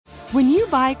When you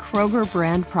buy Kroger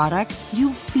brand products,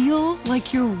 you feel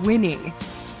like you're winning.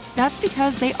 That's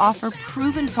because they offer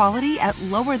proven quality at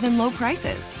lower than low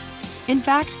prices. In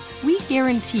fact, we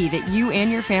guarantee that you and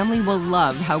your family will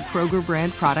love how Kroger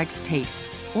brand products taste,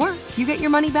 or you get your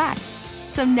money back.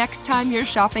 So next time you're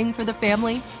shopping for the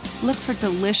family, look for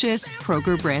delicious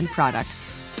Kroger brand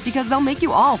products, because they'll make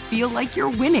you all feel like you're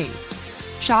winning.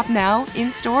 Shop now,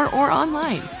 in-store, or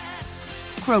online.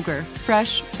 Kroger,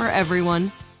 fresh for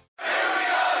everyone.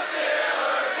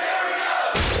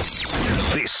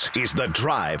 This is The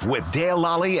Drive with Dale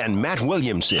Lally and Matt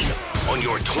Williamson on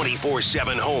your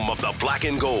 24/7 home of the black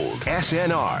and gold.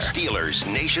 SNR, Steelers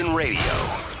Nation Radio.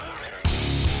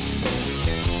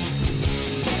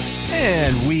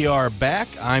 And we are back.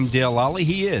 I'm Dale Lally.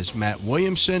 He is Matt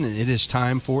Williamson, and it is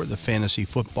time for the Fantasy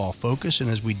Football Focus. And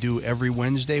as we do every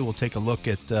Wednesday, we'll take a look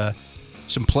at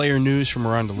some player news from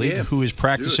around the league. Who is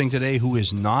practicing today, who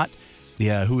is not,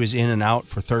 who is in and out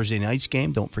for Thursday night's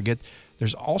game. Don't forget,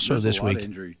 there's also this week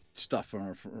injury stuff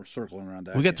circling around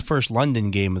that. We got the first London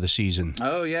game of the season.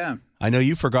 Oh, yeah. I know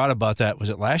you forgot about that. Was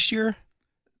it last year?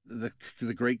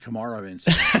 The great Kamara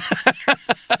incident.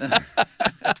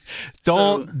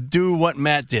 Don't do what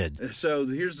Matt did. So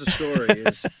here's the story.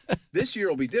 Is this year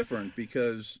will be different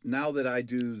because now that I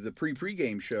do the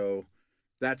pregame show,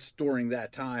 that's during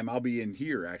that time. I'll be in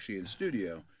here, actually, in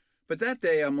studio. But that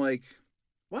day, I'm like,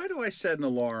 why do I set an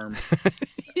alarm?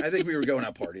 I think we were going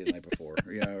out partying the night before,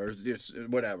 or just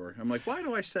whatever. I'm like, why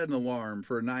do I set an alarm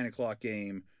for a 9 o'clock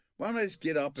game? Why don't I just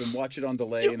get up and watch it on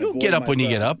delay? You'll get up when you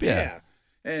get up, yeah.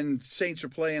 And Saints are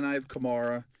playing. I have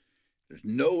Kamara. There's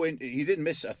he didn't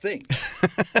miss a thing.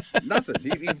 Nothing.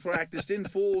 He practiced in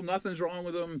full. Nothing's wrong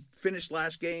with him. Finished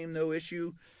last game, no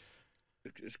issue.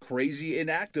 It's crazy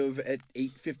inactive at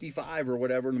 8:55 or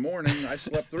whatever in the morning. I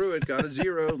slept through it, got a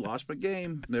 0, lost my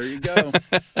game. There you go.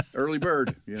 Early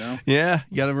bird, Yeah,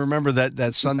 you got to remember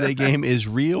that Sunday game is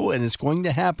real and it's going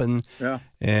to happen. Yeah.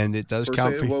 And it does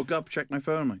count for you. I woke up, checked my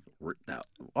phone. I'm like, no.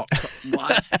 Oh,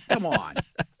 what? Come on.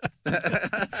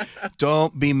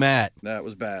 Don't be Matt. That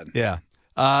was bad. Yeah.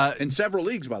 In several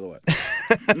leagues, by the way.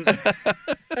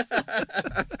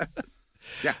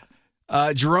 Yeah.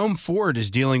 Jerome Ford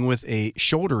is dealing with a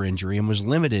shoulder injury and was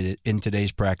limited in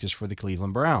today's practice for the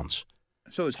Cleveland Browns.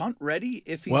 So is Hunt ready?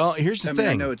 Well, here's the thing.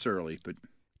 I know it's early, but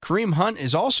Kareem Hunt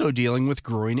is also dealing with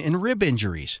groin and rib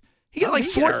injuries. He got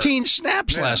 14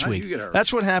 snaps last week.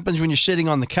 That's what happens when you're sitting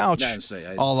on the couch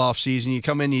all off season. You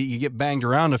come in, you get banged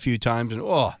around a few times, and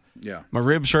my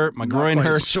ribs hurt, my groin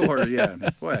hurts. Sore, yeah.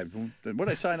 What did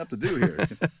I sign up to do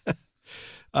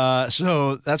here?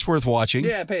 So that's worth watching.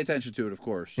 Yeah, pay attention to it, of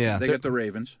course. Yeah, they got the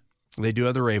Ravens. They do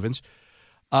have the Ravens.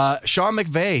 Sean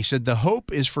McVay said the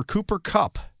hope is for Cooper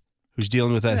Kupp, who's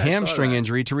dealing with that hamstring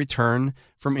injury, to return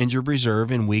from injured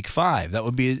reserve in Week 5. That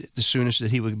would be the soonest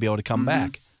that he would be able to come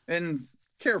back. And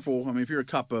careful, if you're a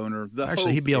Kupp owner,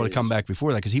 actually he'd be able to come back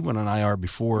before that because he went on IR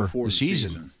before the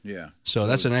season. Yeah, so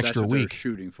that's an extra what week. They're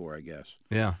shooting for, I guess.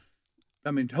 Yeah.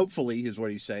 Hopefully is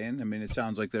what he's saying. It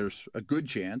sounds like there's a good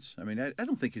chance. I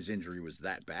don't think his injury was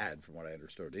that bad from what I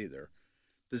understood either.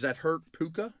 Does that hurt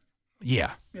Puka?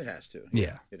 Yeah. It has to.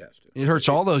 Yeah. It has to. It hurts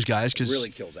all those guys because it really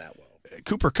kills Atwell.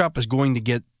 Cooper Kupp is going to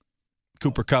get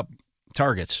Cooper Kupp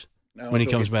targets when he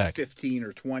comes back. 15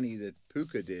 or 20 that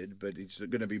Puka did, but it's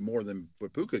going to be more than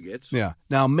what Puka gets. Yeah.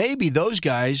 Now maybe those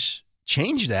guys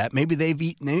change that. Maybe they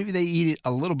eat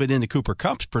a little bit into Cooper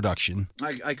Kupp's production.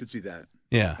 I could see that.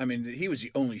 Yeah. He was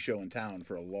the only show in town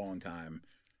for a long time.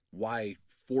 Why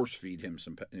force feed him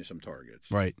some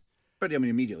targets? Right. But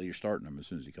immediately you're starting him as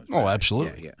soon as he comes back. Oh,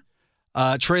 absolutely. Yeah.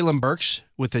 Treylon Burks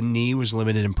with a knee was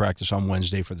limited in practice on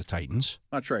Wednesday for the Titans.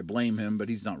 Not sure I blame him, but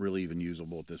he's not really even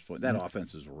usable at this point. That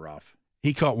offense is rough.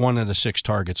 He caught 1 out of 6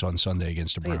 targets on Sunday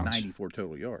against the Browns. They had 94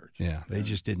 total yards. Yeah, they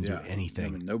just didn't do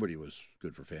anything. Nobody was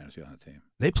good for fantasy on that team.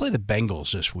 They play the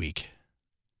Bengals this week.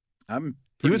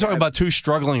 You were talking about two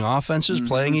struggling offenses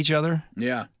playing each other?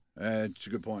 Yeah, it's a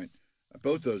good point.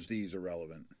 Both those Ds are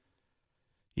relevant.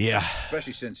 Yeah.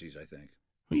 Especially Cincy's, I think.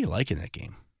 Who do you like in that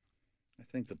game? I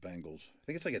think the Bengals. I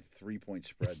think it's like a 3-point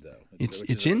spread, though. It's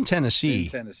in Tennessee.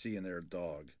 It's in Tennessee, and they're a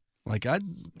dog.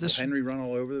 This Henry run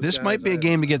all over this might be a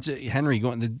game to get Henry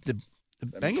going. The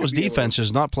Bengals defense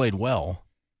has not played well.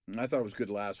 I thought it was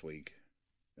good last week.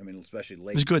 Especially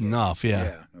late. It was good enough,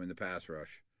 yeah. Yeah, the pass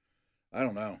rush. I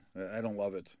don't know. I don't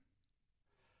love it.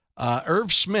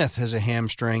 Irv Smith has a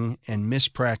hamstring and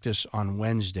missed practice on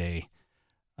Wednesday.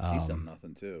 He's done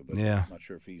nothing, too. But yeah. I'm not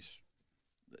sure if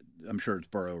I'm sure it's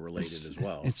Burrow-related as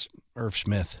well. It's Irv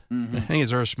Smith. I think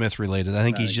it's Irv Smith-related. I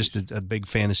think he's just a big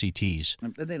fantasy tease.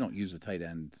 And they don't use a tight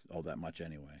end all that much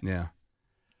anyway. Yeah.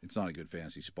 it's not a good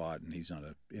fantasy spot, and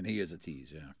he is a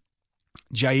tease. Yeah,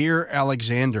 Jair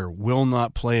Alexander will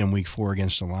not play in Week 4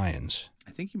 against the Lions.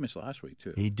 I think he missed last week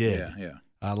too. He did. Yeah.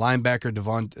 Linebacker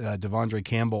Devondre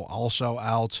Campbell also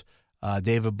out.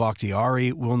 David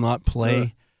Bakhtiari will not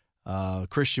play.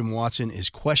 Christian Watson is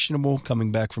questionable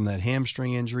coming back from that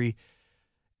hamstring injury.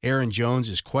 Aaron Jones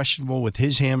is questionable with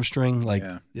his hamstring.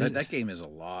 That game has a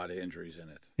lot of injuries in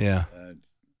it. Yeah.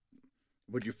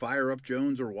 Would you fire up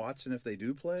Jones or Watson if they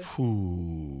do play?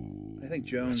 I think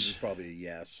Jones is probably a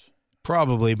yes.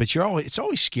 Probably, but it's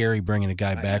always scary bringing a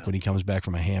guy back when he comes back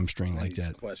from a hamstring like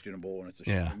that. Questionable, and it's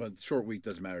but short week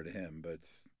doesn't matter to him. But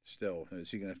still,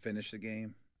 is he going to finish the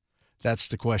game? That's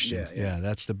the question. Yeah,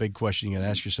 that's the big question you got to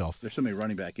ask yourself. There's so many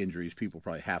running back injuries. People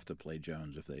probably have to play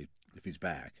Jones if he's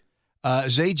back.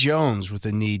 Zay Jones with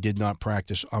a knee did not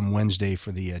practice on Wednesday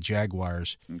for the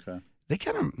Jaguars. Okay, they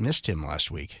kind of missed him last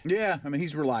week. Yeah, I mean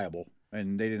he's reliable,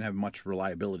 and they didn't have much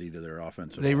reliability to their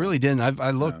offense. They really didn't.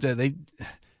 I looked at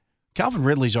Calvin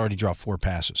Ridley's already dropped 4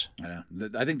 passes. I know.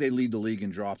 I think they lead the league in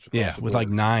drops. Yeah, with like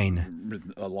 9.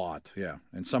 A lot, yeah.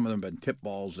 And some of them have been tip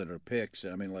balls that are picks.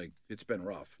 I mean, it's been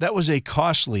rough. That was a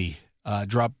costly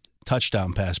drop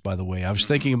touchdown pass, by the way. I was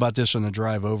thinking about this on the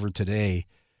drive over today.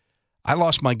 I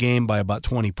lost my game by about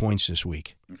 20 points this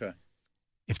week. Okay.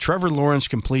 If Trevor Lawrence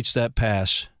completes that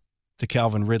pass to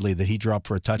Calvin Ridley that he dropped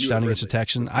for a touchdown against the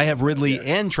Texans, I have Ridley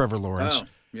and Trevor Lawrence. Oh,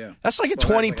 yeah. That's like a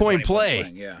 20-point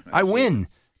play. Yeah, I win.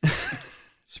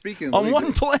 Speaking of on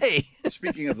one play.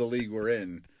 Speaking of the league we're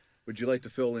in, would you like to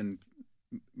fill in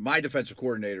my defensive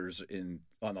coordinators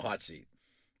on the hot seat?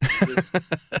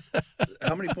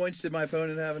 How many points did my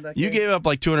opponent have in that game? You gave up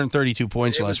like 232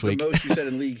 points last week. The most you said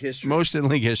in league history. Most in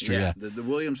league history, yeah. The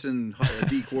Williamson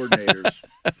D coordinators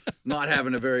not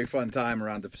having a very fun time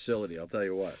around the facility, I'll tell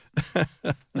you what.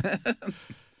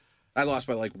 I lost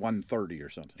by like 130 or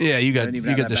something. Yeah, you got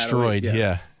destroyed.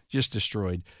 Yeah. Just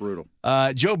destroyed. Brutal.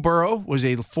 Joe Burrow was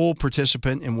a full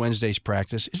participant in Wednesday's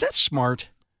practice. Is that smart?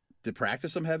 To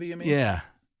practice them heavy, you mean? Yeah.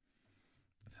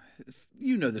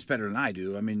 You know this better than I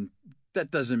do. I mean,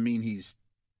 that doesn't mean he's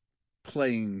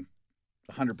playing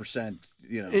 100%.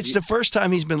 It's the first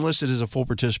time he's been listed as a full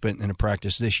participant in a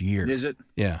practice this year. Is it?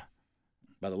 Yeah.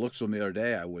 By the looks of him the other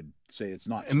day, I would say it's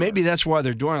not. And maybe that's why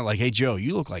they're doing it. Like, hey, Joe,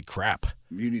 you look like crap.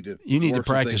 You need to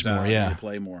practice more. Yeah. You need to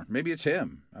play more. Maybe it's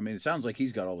him. I mean, it sounds like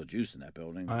he's got all the juice in that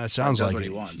building. It sounds like what he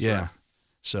wants. Yeah. Right?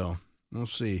 So we'll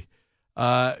see.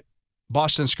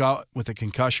 Boston Scott with a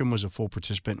concussion was a full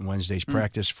participant in Wednesday's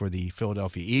practice for the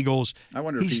Philadelphia Eagles. I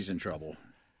wonder if he's in trouble.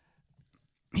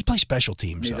 He plays special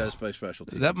teams. He does play special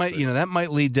teams. That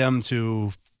might lead them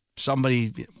to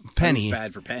somebody. Penny. He's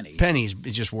bad for Penny. Penny's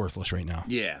just worthless right now.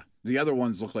 Yeah. The other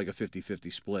ones look like a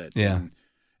 50-50 split. Yeah. And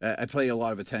I pay a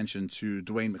lot of attention to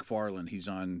Dwayne McFarland. He's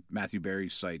on Matthew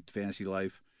Berry's site, Fantasy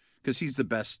Life, because he's the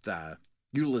best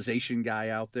utilization guy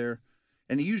out there.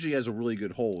 And he usually has a really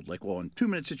good hold. Like, well, in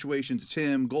 2-minute situations, it's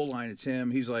him. Goal line, it's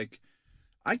him. He's like,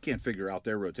 I can't figure out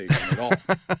their rotation at all.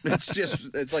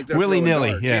 It's like they're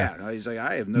willy-nilly. Yeah. He's like,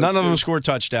 I have no None of them score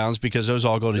touchdowns because those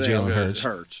all go to Jalen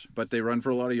Hurts. But they run for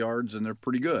a lot of yards, and they're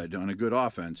pretty good on a good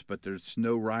offense. But there's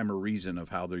no rhyme or reason of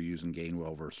how they're using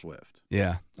Gainwell versus Swift.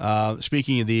 Yeah.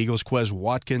 Speaking of the Eagles, Quez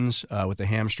Watkins with the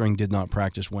hamstring did not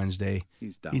practice Wednesday.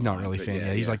 He's not really fit.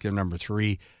 Yeah, he's like their number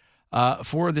 3.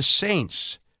 For the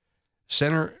Saints,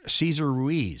 center Cesar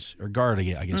Ruiz, or guard,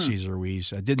 I guess Cesar Ruiz,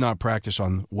 did not practice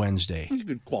on Wednesday. He's a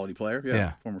good quality player,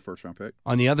 yeah. Former first-round pick.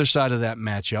 On the other side of that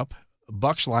matchup,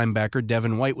 Bucs linebacker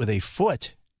Devin White with a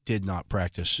foot did not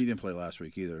practice. He didn't play last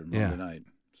week either, Monday night.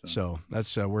 So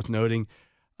that's worth noting.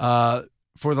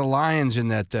 For the Lions in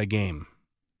that game,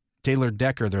 Taylor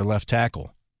Decker, their left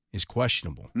tackle, is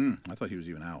questionable. I thought he was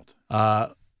even out.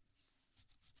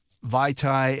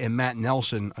 Vaitai and Matt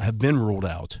Nelson have been ruled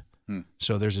out.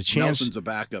 So there's a chance. Nelson's a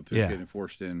backup who's getting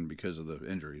forced in because of the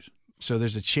injuries. So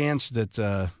there's a chance that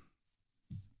and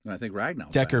I think Ragnow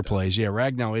Decker plays. Yeah,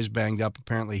 Ragnow is banged up.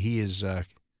 Apparently he is.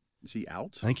 Is he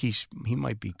out? I think he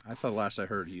might be. I thought last I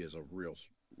heard he is a real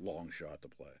long shot to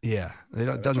play. Yeah,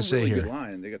 it doesn't say really here. Good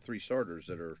line. They got 3 starters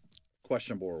that are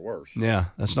questionable or worse. Yeah,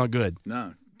 that's not good.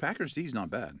 No, Packers D's not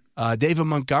bad. David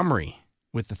Montgomery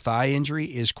with the thigh injury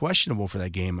is questionable for that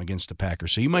game against the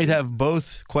Packers. So you might have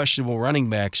both questionable running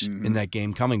backs in that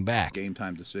game coming back. Game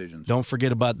time decisions. Don't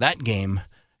forget about that game.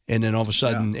 And then all of a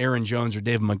sudden, Aaron Jones or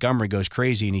David Montgomery goes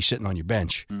crazy and he's sitting on your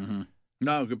bench.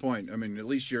 No, good point. I mean, at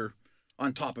least you're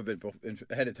on top of it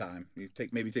ahead of time. You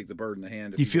maybe take the bird in the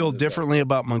hand. Do you feel differently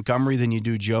about Montgomery than you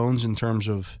do Jones in terms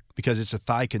of because it's a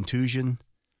thigh contusion?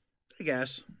 I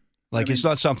guess. Like it's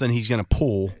not something he's going to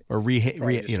pull or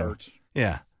hurts.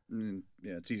 Yeah.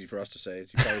 Yeah, it's easy for us to say.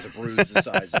 He probably has a bruise the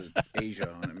size of Asia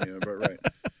on him, but right.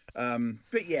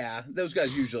 But yeah, those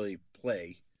guys usually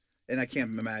play, and I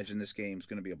can't imagine this game's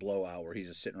going to be a blowout where he's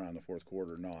just sitting around the fourth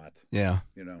quarter. Not. Yeah.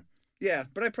 Yeah,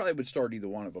 but I probably would start either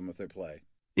one of them if they play.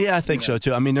 Yeah, I think so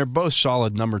too. I mean, they're both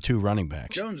solid number 2 running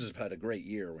backs. Jones has had a great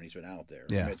year when he's been out there.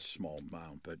 Yeah. I mean, it's a small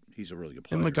amount, but he's a really good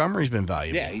player. And Montgomery's been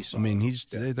valuable. Yeah, he's solid. I mean,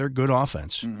 they're good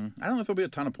offense. Mm-hmm. I don't know if there'll be a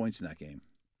ton of points in that game.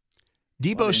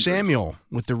 Deebo Samuel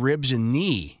with the ribs and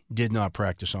knee did not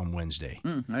practice on Wednesday. I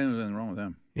didn't know anything wrong with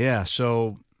him. Yeah,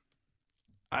 so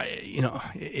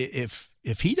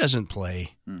if he doesn't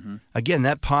play, again,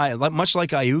 that pie, much like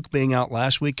Ayuk being out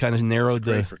last week, kind of narrowed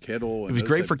Great for Kittle. It was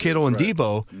great for Kittle and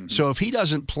Deebo. Mm-hmm. So if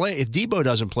Deebo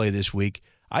doesn't play this week,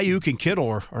 Ayuk and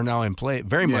Kittle are now in play,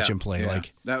 very much in play. Yeah.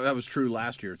 Like that was true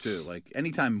last year too. Like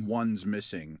anytime one's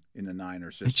missing in the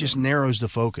Niners system, it just narrows the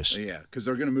focus. Yeah, because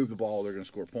they're going to move the ball, they're going to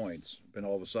score points, and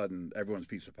all of a sudden, everyone's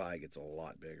piece of pie gets a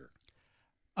lot bigger.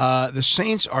 The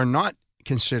Saints are not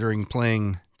considering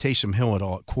playing Taysom Hill at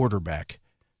all at quarterback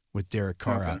with Derek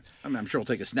Carr out. I mean, I'm sure he'll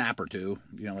take a snap or two,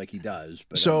 like he does.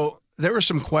 But, so there were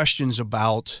some questions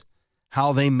about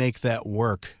how they make that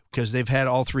work because they've had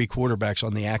all 3 quarterbacks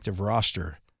on the active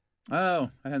roster. Oh,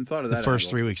 I hadn't thought of that. The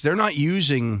first 3 weeks. They're not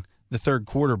using the third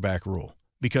quarterback rule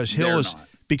because Hill is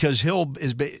he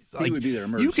would be their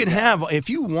emergency. You can have, if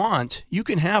you want, you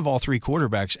can have all 3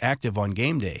 quarterbacks active on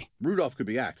game day. Rudolph could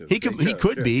be active. He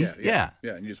could be. Yeah.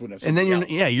 And you just wouldn't have. And then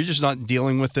you're just not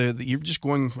dealing with you're just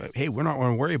going, hey, we're not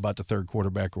going to worry about the third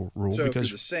quarterback rule so because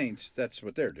for the Saints, that's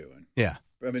what they're doing. Yeah.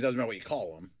 I mean, it doesn't matter what you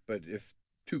call them, but if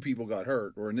 2 people got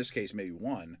hurt, or in this case maybe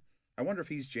 1, I wonder if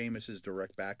he's Jameis's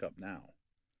direct backup now.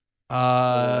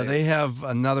 They have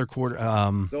another quarter.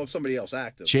 They'll have somebody else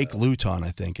active. Jake Luton, I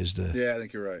think, is I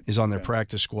think you're right. Is on their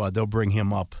practice squad. They'll bring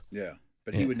him up. Yeah,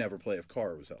 but he would never play if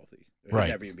Carr was healthy. He'd right.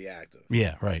 never even be active.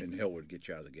 Yeah, right. And Hill would get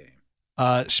you out of the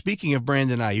game. Speaking of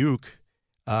Brandon Ayuk,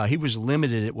 he was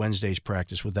limited at Wednesday's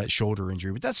practice with that shoulder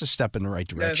injury, but that's a step in the right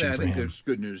direction for him. I think there's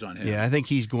good news on him. Yeah, I think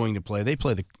he's going to play. They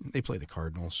play the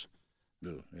Cardinals.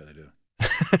 Ooh, yeah, they do.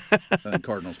 I think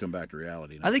Cardinals come back to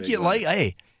reality. I think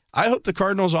I hope the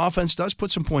Cardinals offense does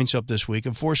put some points up this week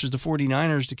and forces the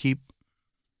 49ers to keep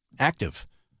active.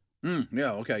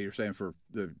 Yeah, okay. You're saying for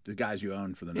the guys you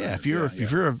own for the Niners. Yeah,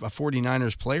 if you're a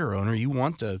 49ers player owner, you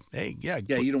want to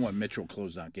you don't want Mitchell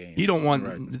closed out games. You don't want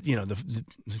the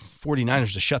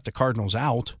 49ers to shut the Cardinals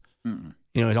out. Mm-mm.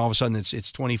 And all of a sudden it's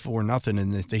 24-0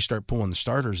 and they start pulling the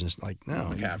starters and it's like, no.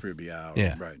 McCaffrey would be out.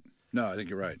 Yeah. Right. No, I think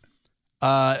you're right.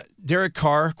 Derek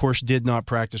Carr, of course, did not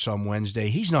practice on Wednesday.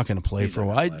 He's not going to play for a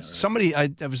while. I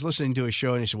was listening to a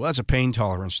show and he said, well, that's a pain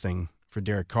tolerance thing for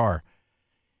Derek Carr.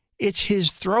 It's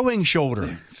his throwing shoulder.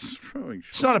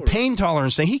 It's not a pain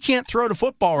tolerance thing. He can't throw the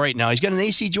football right now. He's got an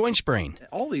AC joint sprain.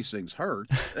 All these things hurt.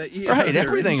 Right,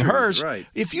 everything hurts. Right.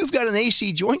 If you've got an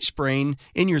AC joint sprain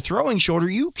in your throwing shoulder,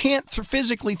 you can't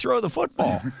physically throw the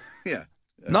football. Yeah.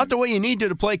 Not the way you need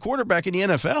to play quarterback in the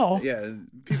NFL. Yeah,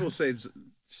 people say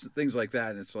things like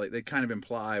that, and it's like they kind of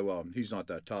imply, well, he's not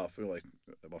that tough. We're like,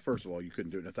 well, first of all, you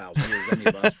couldn't do it in 1,000 years, any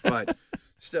of us. But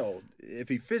still, if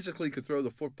he physically could throw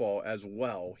the football as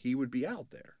well, he would be out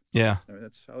there. Yeah. I mean,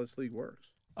 that's how this league works.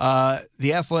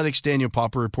 The Athletic's Daniel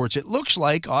Popper reports it looks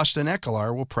like Austin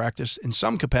Ekeler will practice in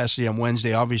some capacity on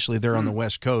Wednesday. Obviously, they're on the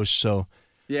West Coast, so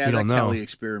yeah, that Kelly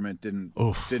experiment didn't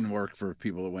work for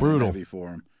people that went heavy for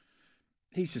him.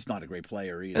 He's just not a great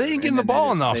player either. They didn't give him the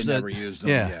ball enough. They never used him.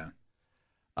 Yeah.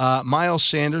 Miles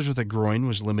Sanders with a groin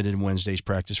was limited in Wednesday's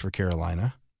practice for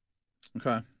Carolina.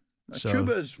 Okay. So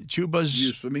Chuba's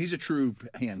useful. I mean, he's a true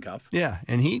handcuff. Yeah,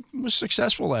 and he was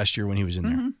successful last year when he was in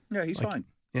there. Mm-hmm. Yeah, he's fine.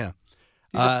 Yeah.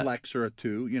 He's a flex or a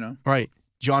 2, Right.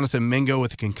 Jonathan Mingo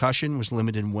with a concussion was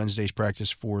limited in Wednesday's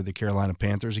practice for the Carolina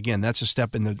Panthers. Again, that's a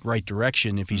step in the right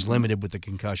direction. If he's limited with the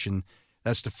concussion,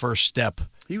 that's the first step.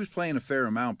 He was playing a fair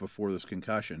amount before this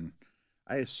concussion.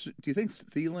 Do you think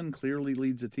Thielen clearly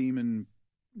leads the team in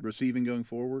receiving going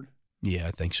forward? Yeah,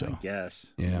 I think so. I guess.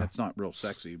 Yeah. That's not real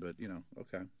sexy, but,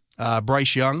 okay.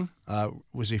 Bryce Young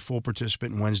was a full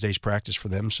participant in Wednesday's practice for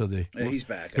them. So he's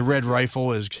back. The Red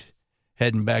Rifle is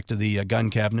heading back to the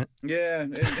gun cabinet. Yeah.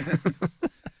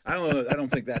 I don't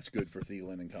think that's good for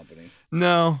Thielen and company.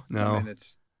 No. I mean,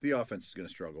 the offense is going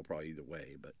to struggle probably either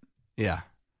way, but yeah.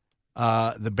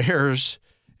 The Bears,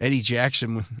 Eddie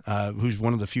Jackson, who's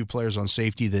one of the few players on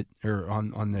safety that are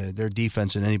on their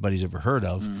defense that anybody's ever heard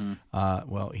of.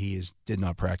 Mm-hmm. He did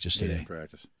not practice today. He didn't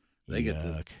practice. They get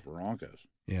the Broncos.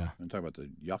 Yeah. I'm talking about the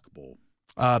Yuck Bowl.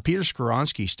 Peter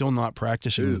Skoronski still not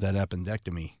practicing with that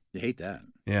appendectomy. You hate that.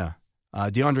 Yeah.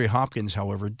 DeAndre Hopkins,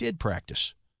 however, did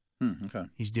practice. Okay.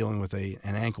 He's dealing with an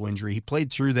ankle injury. He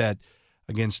played through that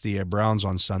against the Browns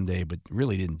on Sunday, but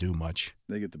really didn't do much.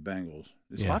 They get the Bengals.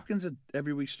 Is Yeah. Hopkins an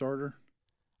every week starter?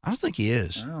 I don't think he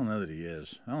is. I don't know that he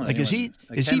is. I don't know Like, is he? anyone-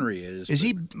 like Is Henry he? is? Is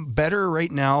he better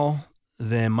right now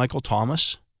than Michael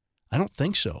Thomas? I don't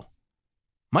think so.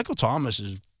 Michael Thomas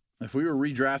is. If we were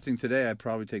redrafting today, I'd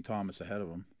probably take Thomas ahead of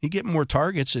him. He get more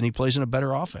targets and he plays in a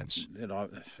better offense.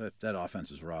 That offense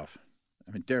is rough.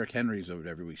 I mean, Derrick Henry's an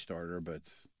every week starter, but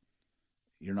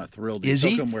you're not thrilled you Is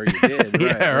took he? him where you did.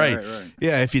 Yeah, right. right.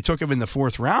 Yeah, if you took him in the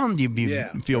 4th round, you'd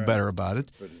feel right. better about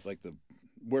it. But like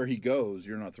where he goes,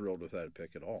 you're not thrilled with that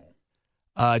pick at all.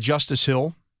 Justice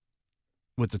Hill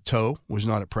with the toe was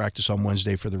not at practice on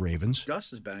Wednesday for the Ravens.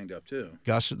 Gus is banged up too.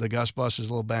 The Gus Bus is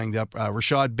a little banged up.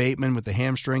 Rashad Bateman with the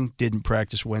hamstring didn't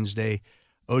practice Wednesday.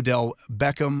 Odell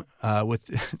Beckham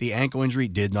with the ankle injury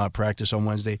did not practice on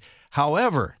Wednesday.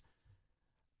 However,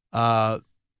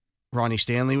 Ronnie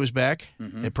Stanley was back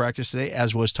at practice today,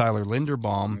 as was Tyler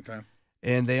Linderbaum. Okay.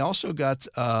 And they also got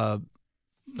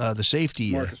the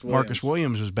safety, Marcus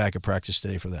Williams was back at practice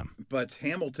today for them. But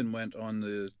Hamilton went on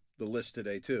the list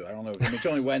today too. I don't know. I mean, it's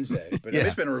only Wednesday, but Yeah.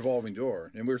 it's been a revolving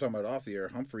door. And we were talking about off the air.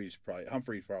 Humphreys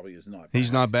probably is not. He's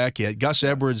back. not back yet. Gus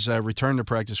Edwards returned to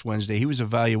practice Wednesday. He was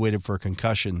evaluated for a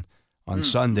concussion on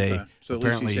Sunday. Okay. So at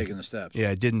least he's taking the steps.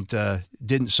 Yeah,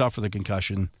 didn't suffer the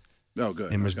concussion Oh,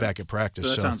 good. and was Okay. back at practice.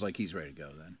 So that sounds like he's ready to go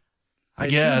then. I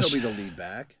assume guess. he'll be the lead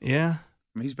back. Yeah.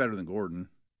 I mean, he's better than Gordon.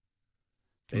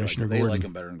 Commissioner They Gordon. like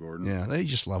him better than Gordon. Yeah, they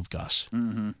just love Gus.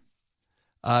 Mm-hmm.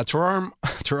 Teron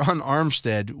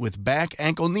Armstead with back,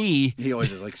 ankle, knee He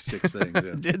always has like 6 things.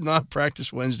 Yeah. did not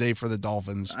practice Wednesday for the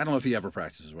Dolphins. I don't know if he ever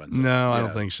practices Wednesday. No, I Yeah.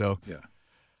 don't think so.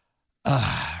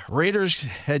 Yeah. Raiders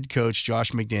head coach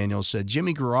Josh McDaniels said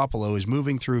Jimmy Garoppolo is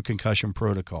moving through concussion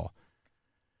protocol.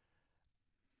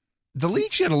 The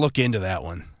league's got to look into that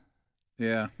one.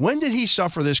 Yeah. When did he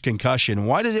suffer this concussion?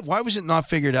 Why was it not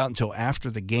figured out until after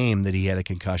the game that he had a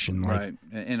concussion? Right.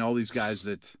 And all these guys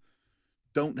that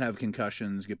don't have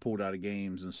concussions get pulled out of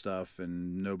games and stuff,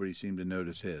 and nobody seemed to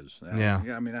notice his. Yeah.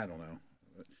 I mean, I don't know.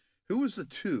 Who was the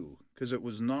 2? Because it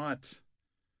was not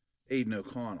Aiden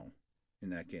O'Connell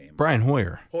in that game. Brian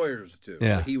Hoyer. Hoyer was the 2.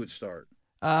 Yeah. So he would start.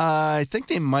 I think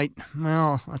they might.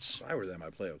 Well, If I were them,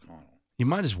 I'd play O'Connell. you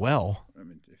might as well. I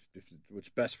mean, if what's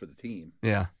best for the team.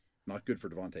 Yeah. Not good for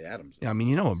Devontae Adams. Yeah. I mean,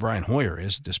 you know what Brian Hoyer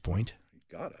is at this point. You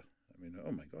gotta. I mean,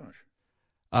 oh my gosh.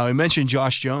 We mentioned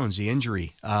Josh Jones, the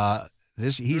injury.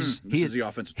 This is the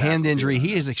offensive tackle, hand injury. too,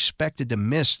 He is expected to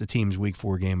miss the team's Week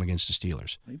 4 game against the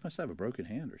Steelers. He must have a broken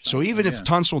hand or something. So even if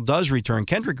Tunsil does return,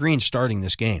 Kendrick Green's starting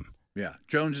this game. Yeah,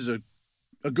 Jones is a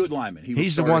good lineman. He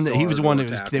was the one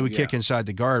that they would kick inside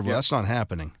the guard. Well, that's not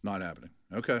happening. Not happening.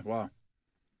 Okay, wow.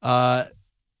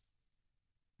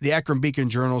 The Akron Beacon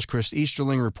Journal's Chris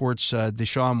Easterling reports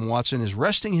Deshaun Watson is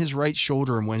resting his right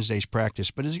shoulder in Wednesday's practice,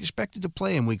 but is expected to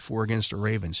play in Week 4 against the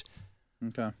Ravens.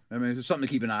 Okay, I mean it's something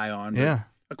to keep an eye on. Yeah,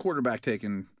 a quarterback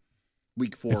taking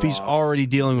Week 4 if he's off, already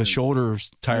dealing with shoulder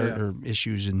or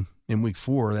issues in Week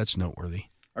 4, that's noteworthy.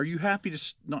 Are you happy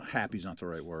to not happy is not the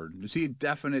right word. Is he a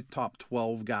definite top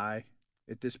 12 guy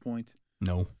at this point?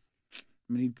 No.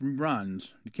 I mean, he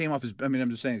runs. He came off his. I mean, I'm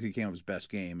just saying he came off his best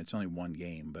game. It's only one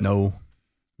game, but No.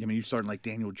 I mean, you're starting like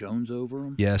Daniel Jones over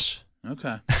him. Yes.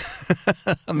 Okay.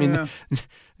 I mean,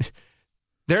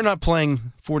 they're not playing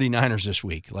 49ers this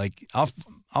week. Like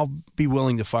I'll be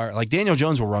willing to fire. Like Daniel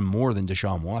Jones will run more than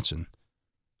Deshaun Watson.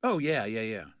 Oh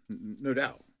yeah. No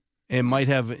doubt. And might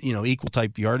have equal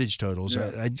type yardage totals.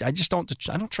 Yeah. I just don't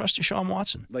trust Deshaun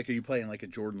Watson. Like, are you playing like a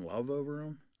Jordan Love over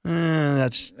him?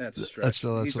 That's a stretch.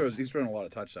 That's He's throwing a lot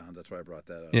of touchdowns. That's why I brought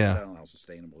that up. Yeah. I don't know how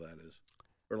sustainable that is.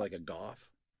 Or like a Goff.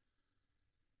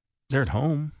 they're at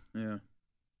home. Yeah.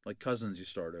 Like Cousins, you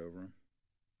start over him.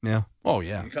 Yeah. Oh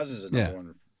yeah. Cousins is number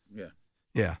one. Yeah.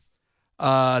 Yeah.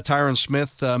 Tyron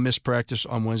Smith missed practice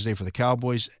on Wednesday for the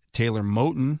Cowboys. Taylor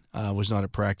Moton was not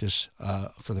at practice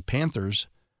for the Panthers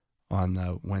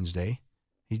on Wednesday.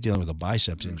 He's dealing with a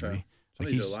biceps injury. Some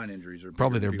of these line injuries are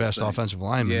probably their best offensive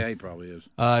lineman. Yeah, he probably is.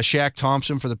 Shaq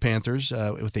Thompson for the Panthers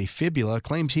with a fibula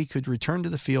claims he could return to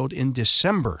the field in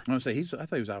December. I was say I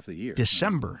thought he was out for the year.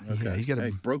 December. Okay. Yeah,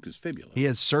 he broke his fibula. He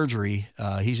had surgery.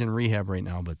 He's in rehab right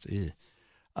now, but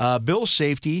Bills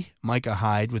safety Micah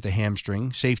Hyde with a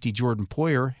hamstring. Safety Jordan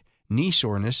Poyer, knee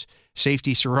soreness.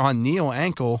 Safety Saron Neal,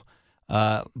 ankle.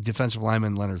 Defensive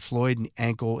lineman Leonard Floyd,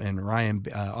 ankle, and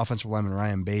offensive lineman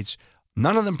Ryan Bates.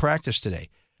 None of them practiced today.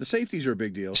 The safeties are a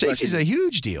big deal. Safety's a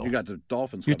huge deal. You got the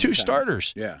Dolphins. Your coming two to town.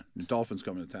 starters. Yeah, the Dolphins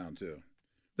coming to town too.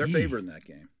 They're favored in that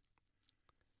game.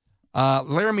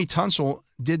 Laramie Tunsil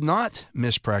did not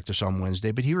miss practice on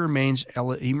Wednesday, but he remains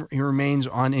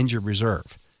on injured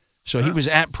reserve. So he was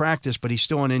at practice, but he's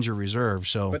still on injured reserve.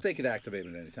 So, but they could activate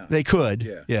him at any time. They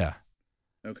could. Yeah.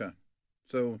 Okay.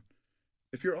 So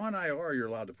if you're on IR, you're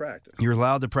allowed to practice. You're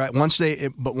allowed to practice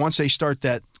once they start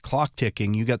that clock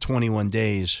ticking, you got 21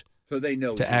 days. So they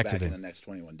know to he's activate back in the next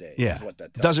 21 days. Yeah. Is what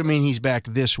that tells Doesn't us. mean he's back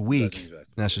this week Back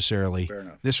necessarily. Fair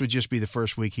enough. This would just be the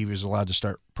first week he was allowed to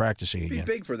start practicing It'd again.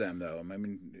 be big for them, though. I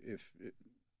mean, if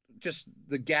just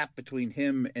the gap between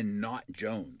him and not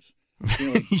Jones.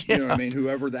 You know, you know what I mean?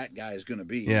 Whoever that guy is going to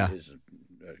be is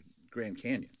Grand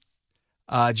Canyon.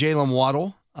 Jalen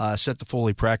Waddle set to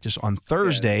fully practice on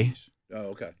Thursday.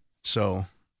 Oh, okay. So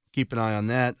keep an eye on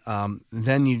that.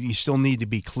 Then you still need to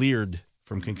be cleared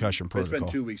from concussion But protocol.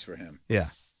 it's been 2 weeks for him. Yeah.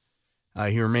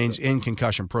 He remains in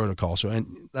concussion protocol. So and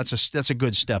that's a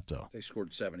good step, though. They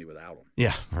scored 70 without him.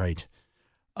 Yeah, right.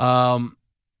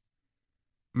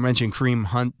 Mentioned Kareem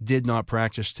Hunt did not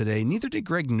practice today. Neither did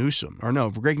Greg Newsome. Or no,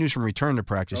 Greg Newsome returned to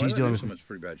practice. He's dealing with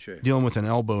pretty bad shape. Dealing with an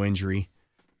elbow injury.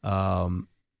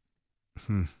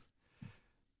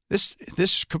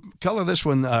 This color this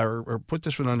one or put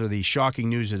this one under the shocking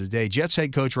news of the day. Jets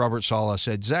head coach Robert Saleh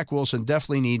said Zach Wilson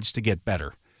definitely needs to get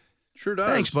better. Sure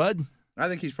does. Thanks, bud. I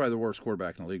think he's probably the worst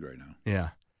quarterback in the league right now. Yeah.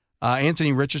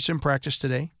 Anthony Richardson practiced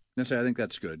today. I think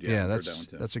that's good. Yeah,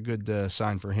 that's a good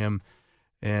sign for him.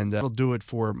 And that'll do it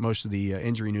for most of the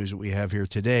injury news that we have here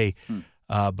today.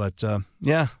 But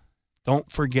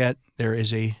don't forget there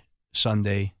is a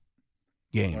Sunday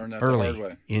game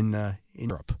early in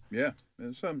Europe. Yeah.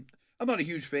 So I'm not a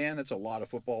huge fan. It's a lot of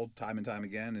football time and time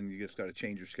again, and you just got to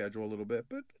change your schedule a little bit.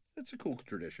 But it's a cool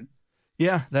tradition.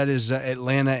 Yeah, that is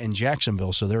Atlanta and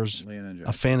Jacksonville. So there's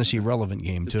a fantasy relevant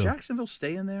game too. Does Jacksonville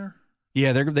stay in there?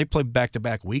 Yeah, they play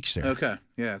back-to-back weeks there. Okay.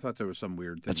 Yeah, I thought there was some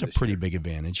weird thing. That's a pretty big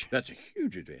advantage. That's a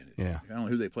huge advantage. Yeah. I don't know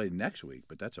who they play next week,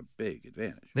 but that's a big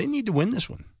advantage. They need to win this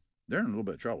one. They're in a little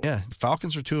bit of trouble. Yeah,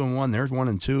 Falcons are 2-1. They're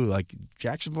 1-2. Like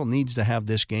Jacksonville needs to have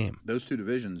this game. Those two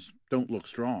divisions don't look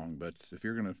strong, but if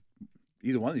you're going to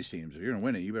either one of these teams, if you're going to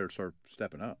win it, you better start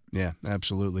stepping up. Yeah,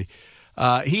 absolutely.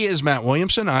 He is Matt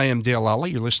Williamson. I am Dale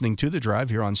Lally. You're listening to The Drive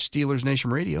here on Steelers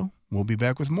Nation Radio. We'll be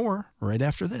back with more right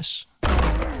after this.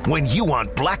 When you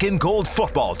want black and gold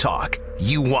football talk,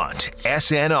 you want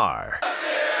SNR.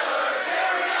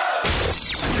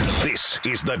 This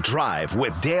is The Drive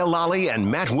with Dale Lally and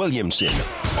Matt Williamson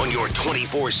on your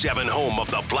 24/7 home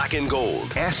of the black and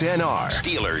gold. SNR,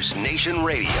 Steelers Nation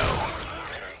Radio.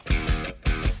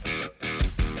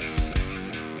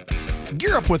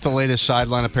 Gear up with the latest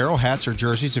sideline apparel, hats or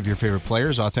jerseys of your favorite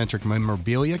players, authentic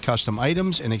memorabilia, custom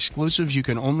items, and exclusives you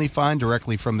can only find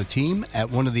directly from the team at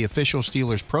one of the official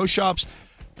Steelers Pro Shops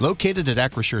located at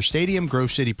Acrisure Stadium,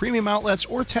 Grove City Premium Outlets,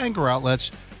 or Tanger Outlets,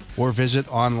 or visit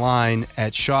online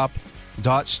at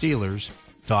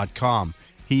shop.steelers.com.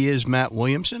 He is Matt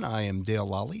Williamson. I am Dale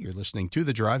Lally. You're listening to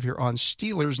The Drive here on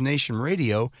Steelers Nation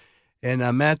Radio. And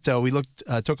Matt, we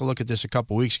took a look at this a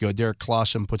couple weeks ago. Derek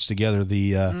Clausen puts together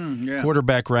the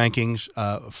quarterback rankings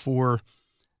for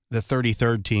the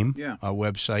 33rd team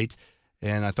website,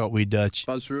 and I thought we'd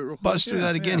buzz through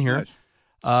that again here.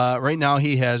 Nice. Right now,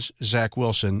 he has Zach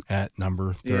Wilson at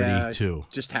number 32. Yeah,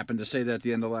 just happened to say that at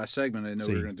the end of the last segment. I know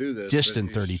we were going to do this.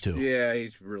 Distant 32. Yeah, he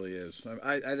really is.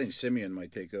 I think Simeon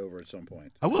might take over at some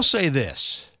point. I will say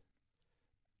this.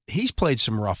 He's played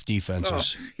some rough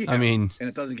defenses. I mean, and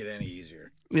it doesn't get any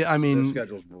easier. Yeah, I mean, their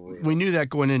schedule's brutal. We knew that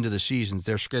going into the season,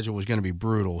 their schedule was going to be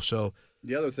brutal. So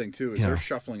the other thing too is they're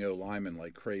shuffling O-linemen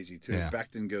like crazy too. Yeah.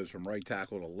 Becton goes from right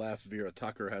tackle to left. Vera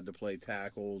Tucker had to play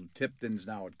tackle. Tipton's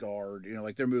now at guard.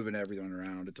 Like they're moving everything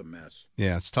around. It's a mess.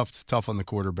 Yeah, it's tough on the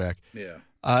quarterback. Yeah.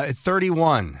 At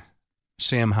 31,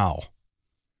 Sam Howell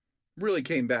really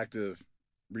came back to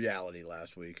reality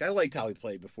last week. I liked how he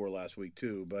played before last week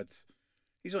too, but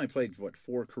he's only played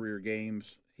 4 career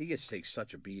games. He gets to take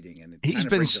such a beating, and it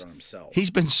brings it on himself. He's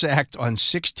been sacked on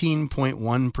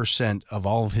 16.1% of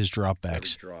all of his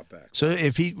dropbacks. So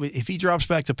if he drops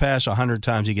back to pass 100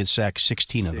 times, he gets sacked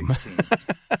 16 of them.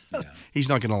 Yeah. He's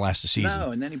not going to last the season.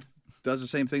 No, and then he does the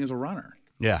same thing as a runner.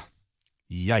 Yeah.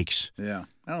 Yikes. Yeah.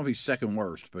 I don't know if he's second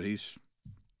worst, but he's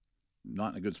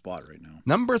not in a good spot right now.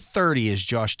 Number 30 is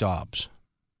Josh Dobbs.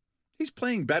 He's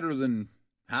playing better than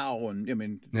How, and I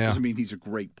mean, it doesn't mean he's a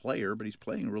great player, but he's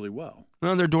playing really well.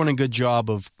 Well, they're doing a good job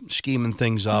of scheming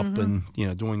things up and,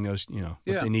 doing those, what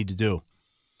they need to do.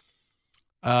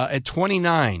 At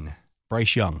 29,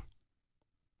 Bryce Young.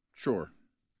 Sure.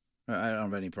 I don't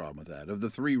have any problem with that. Of the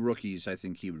 3 rookies, I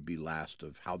think he would be last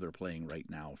of how they're playing right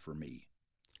now for me.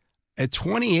 At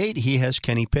 28, he has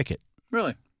Kenny Pickett.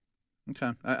 Really?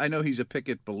 Okay. I know he's a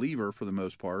Pickett believer for the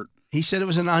most part. He said it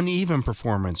was an uneven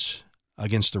performance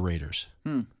against the Raiders.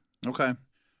 Okay.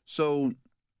 So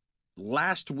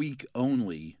last week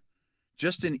only,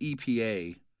 just in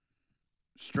EPA,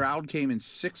 Stroud came in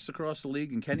 6th across the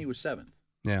league, and Kenny was 7th.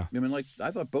 Yeah. I mean,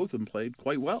 I thought both of them played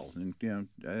quite well. And,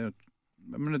 I'm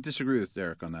going to disagree with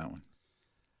Derek on that one.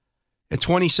 At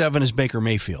 27 is Baker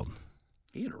Mayfield.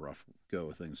 He had a rough go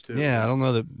of things, too. Yeah, I don't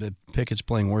know that Pickett's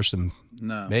playing worse than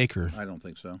Baker. I don't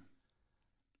think so.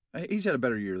 He's had a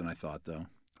better year than I thought, though.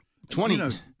 20.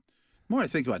 The more I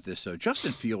think about this, though,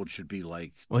 Justin Fields should be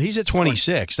like. Well, he's at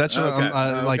 26. That's what Okay.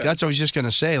 like. That's what I was just going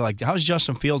to say. Like, how's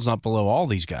Justin Fields not below all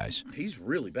these guys? He's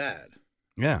really bad.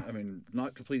 Yeah. I mean,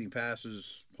 not completing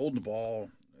passes, holding the ball.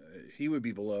 He would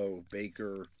be below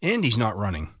Baker. And he's not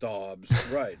running.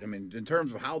 Dobbs. Right. I mean, in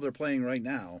terms of how they're playing right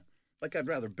now, like I'd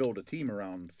rather build a team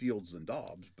around Fields than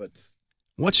Dobbs, but.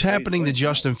 What's happening to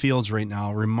Justin Fields right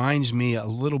now reminds me a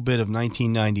little bit of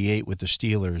 1998 with the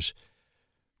Steelers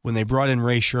when they brought in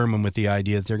Ray Sherman with the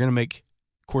idea that they're going to make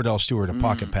Cordell Stewart a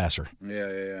pocket passer.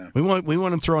 Yeah. We want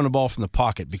him throwing the ball from the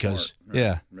pocket because,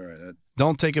 Right.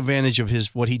 don't take advantage of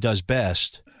what he does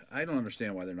best. I don't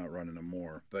understand why they're not running him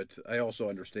more, but I also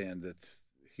understand that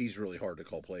he's really hard to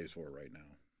call plays for right now.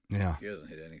 Yeah. He doesn't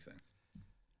hit anything.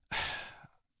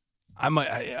 I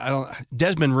don't.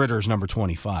 Desmond Ridder is number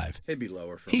 25. He'd be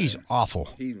lower for He's me. awful.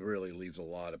 He really leaves a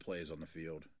lot of plays on the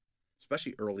field,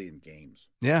 especially early in games.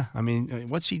 Yeah, I mean,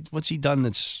 what's he done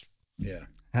that's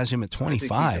has him at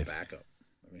 25? I think he's a backup.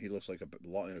 I mean, he looks like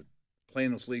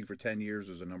playing this league for 10 years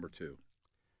as a number 2.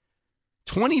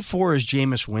 24 is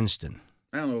Jameis Winston.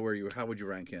 I don't know how would you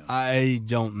rank him? I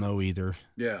don't know either.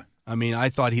 Yeah. I mean, I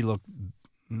thought he looked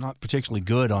not particularly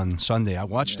good on Sunday. I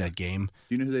watched that game.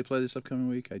 Do you know who they play this upcoming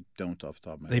week? I don't off the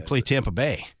top of my head. They play Tampa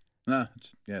Bay. No,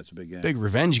 it's a big game. Big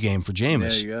revenge game for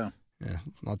Jameis. There you go. Yeah,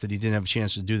 not that he didn't have a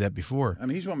chance to do that before. I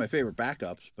mean, he's one of my favorite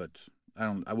backups, but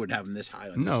I wouldn't have him this high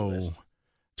on this list.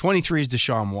 23 is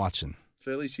Deshaun Watson.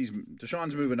 So at least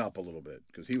Deshaun's moving up a little bit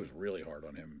because he was really hard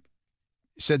on him.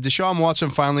 Said Deshaun Watson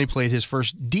finally played his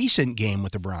first decent game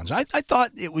with the Browns. I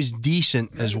thought it was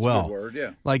decent as well. That's a good word,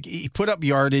 yeah. Like he put up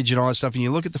yardage and all that stuff, and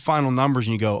you look at the final numbers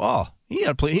and you go, "Oh, he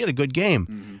had a good game."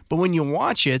 Mm-hmm. But when you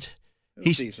watch it,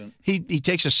 he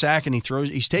takes a sack and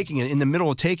he's taking it in the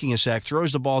middle of taking a sack,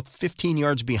 throws the ball 15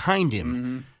 yards behind him.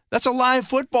 Mm-hmm. That's a live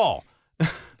football.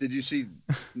 Did you see?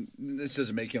 This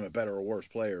doesn't make him a better or worse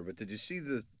player, but did you see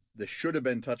the should have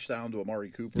been touchdown to Amari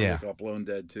Cooper? Yeah. That got blown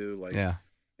dead too. Yeah.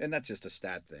 And that's just a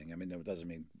stat thing. I mean, it doesn't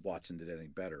mean Watson did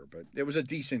anything better, but it was a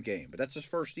decent game. But that's his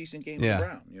first decent game for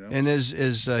Brown, you know? And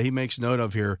as he makes note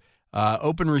of here,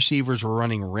 open receivers were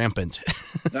running rampant.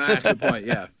 Good point,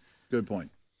 yeah. Good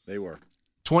point. They were.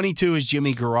 22 is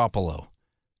Jimmy Garoppolo.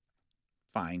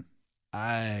 Fine.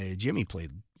 Jimmy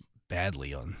played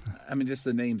badly on. I mean, just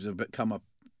the names have come up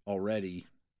already.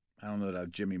 I don't know that I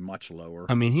have Jimmy much lower.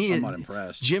 I mean, I'm not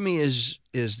impressed. Jimmy is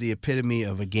the epitome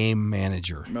of a game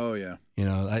manager. Oh, yeah. You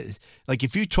know, like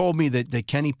if you told me that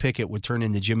Kenny Pickett would turn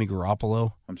into Jimmy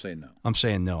Garoppolo, I'm saying no. I'm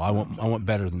saying no. I want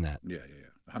better than that. Yeah.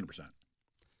 100%.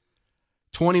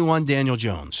 21, Daniel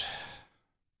Jones.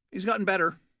 He's gotten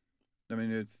better. I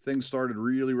mean, things started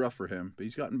really rough for him, but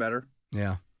he's gotten better.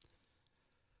 Yeah.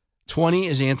 20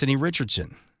 is Anthony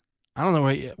Richardson. I don't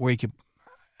know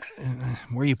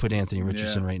where you put Anthony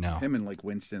Richardson right now. Him and like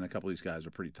Winston, a couple of these guys are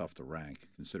pretty tough to rank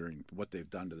considering what they've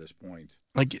done to this point.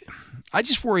 Like, I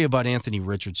just worry about Anthony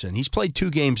Richardson. He's played 2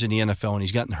 games in the NFL and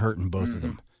he's gotten hurt in both of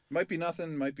them. Might be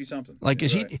nothing, might be something. Like,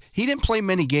 he didn't play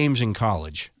many games in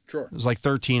college. Sure. It was like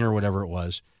 13 or whatever it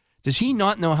was. Does he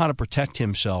not know how to protect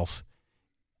himself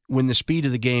when the speed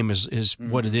of the game is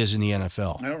what it is in the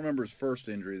NFL? I don't remember his first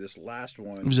injury. This last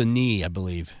one. It was a knee, I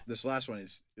believe. This last one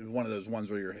is one of those ones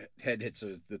where your head hits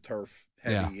the turf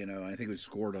heavy, you know. I think it was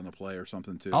scored on the play or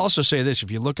something, too. I'll also say this.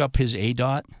 If you look up his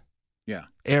ADOT,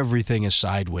 everything is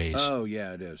sideways. Oh,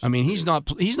 yeah, it is. I mean, he's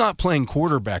not playing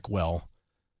quarterback well.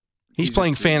 He's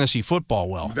playing fantasy football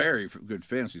well. Very good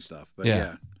fantasy stuff. But,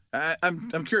 yeah.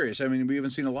 I'm curious. I mean, we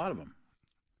haven't seen a lot of him.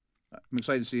 I'm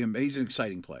excited to see him. He's an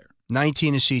exciting player.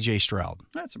 19 is C.J. Stroud.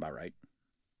 That's about right.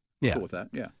 Yeah. Cool with that,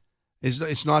 yeah.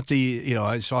 It's not the,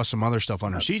 I saw some other stuff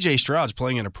on there. C.J. Stroud's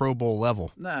playing at a Pro Bowl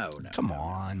level. No. Come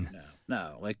on.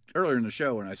 No. Like earlier in the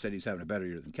show when I said he's having a better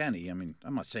year than Kenny, I mean,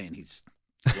 I'm not saying he's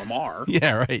Lamar.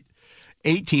 Yeah, right.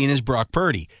 18 is Brock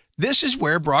Purdy. This is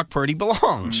where Brock Purdy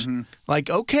belongs. Mm-hmm. Like,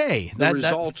 okay. The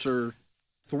results are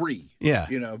 3. Yeah.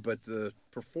 But the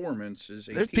performance is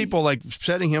 18. There's people like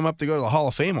setting him up to go to the Hall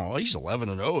of Fame. Oh, he's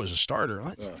 11-0 as a starter.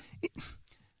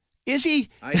 Is he?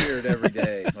 I hear it every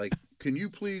day. Like, can you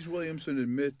please, Williamson,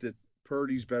 admit that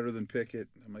Purdy's better than Pickett?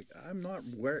 I'm like, I'm not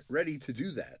ready to do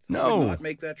that. No. I would not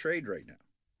make that trade right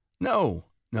now.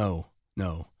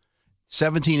 No.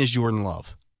 17 is Jordan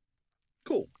Love.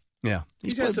 Cool. Yeah.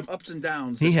 He's had some ups and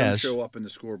downs that He don't has. show up in the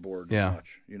scoreboard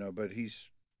much, but he's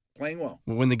playing well.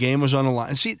 When the game was on the line.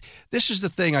 And see, this is the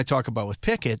thing I talk about with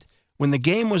Pickett. When the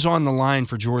game was on the line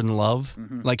for Jordan Love,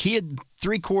 like he had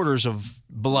 3/4 of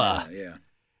blah. Yeah.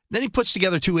 Then he puts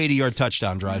together 2 80-yard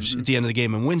touchdown drives at the end of the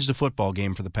game and wins the football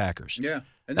game for the Packers. Yeah.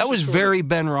 And that was very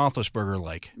Ben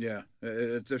Roethlisberger-like. Yeah.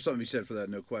 There's something to be said for that,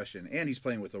 no question. And he's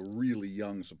playing with a really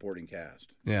young supporting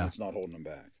cast. Yeah. It's not holding him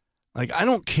back. Like, I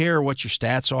don't care what your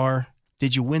stats are.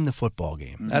 Did you win the football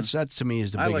game? That to me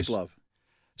is the biggest. I like Love.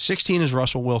 16 is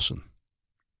Russell Wilson.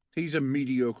 He's a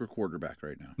mediocre quarterback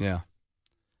right now. Yeah.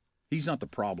 He's not the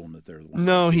problem that they're.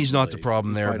 No, he's not the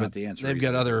problem there. But the answer they've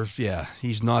got other. Yeah,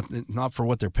 he's not for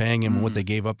what they're paying him and what they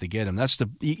gave up to get him. That's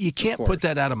you can't put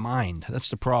that out of mind. That's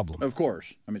the problem. Of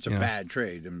course, I mean it's a bad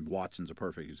trade, and Watson's a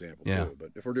perfect example too.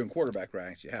 But if we're doing quarterback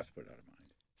ranks, you have to put it out of mind.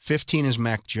 15 is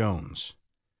Mac Jones.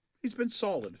 He's been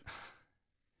solid.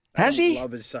 Has he? I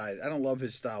don't love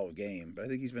his style of game, but I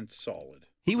think he's been solid.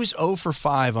 He was 0 for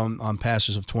 5 on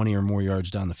passes of 20 or more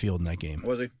yards down the field in that game.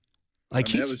 Was he? Like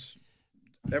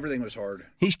everything was hard.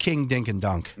 He's king dink and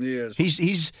dunk. He is.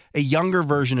 He's a younger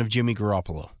version of Jimmy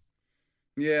Garoppolo.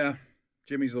 Yeah.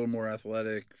 Jimmy's a little more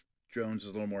athletic. Jones is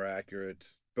a little more accurate.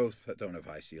 Both don't have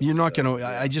high ceilings. You're not going to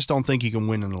yeah. I just don't think you can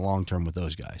win in the long term with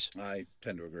those guys. I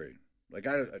tend to agree. Like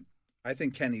I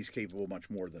think Kenny's capable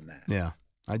much more than that. Yeah,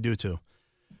 I do too.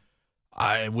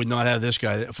 I would not have this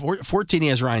guy. 14 he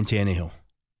has Ryan Tannehill.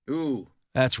 Ooh.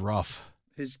 That's rough.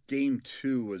 His game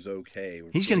 2 was okay.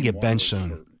 He's going to get benched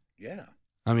soon. Yeah.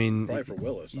 I mean, probably for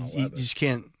Willis. You just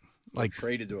can't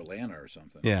traded to Atlanta or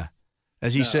something. Yeah,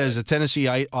 as he says, the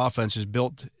Tennessee offense is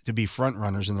built to be front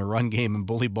runners in the run game and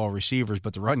bully ball receivers,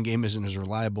 but the run game isn't as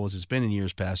reliable as it's been in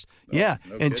years past. No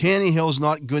and Tannehill's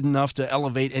not good enough to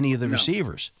elevate any of the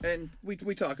receivers. And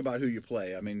we talk about who you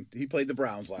play. I mean, he played the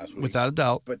Browns last week, without a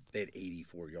doubt, but they had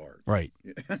 84 yards. Right.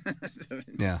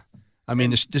 Yeah. I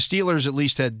mean, the Steelers at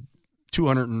least had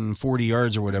 240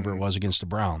 yards or whatever it was against the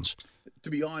Browns. To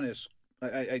be honest,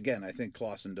 I think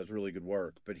Clausen does really good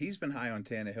work, but he's been high on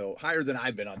Tannehill, higher than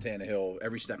I've been on Tannehill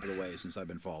every step of the way since I've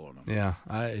been following him. Yeah,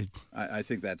 I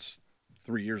think that's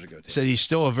 3 years ago. Said he's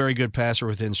still a very good passer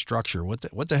within structure. What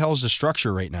the hell is the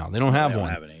structure right now? They don't have one.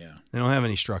 They don't have any. Yeah, they don't have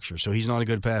any structure, so he's not a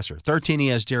good passer. 13, he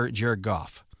has Jared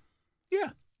Goff. Yeah.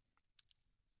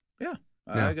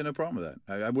 I got no problem with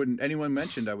that. I wouldn't. Anyone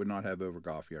mentioned I would not have over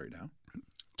Goff right now.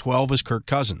 12 is Kirk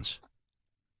Cousins.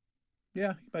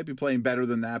 Yeah, he might be playing better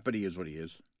than that, but he is what he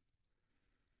is.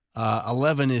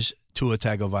 11 is Tua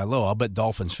Tagovailoa. I'll bet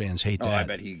Dolphins fans hate that. I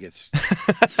bet he gets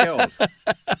killed.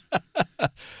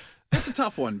 That's a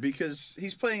tough one because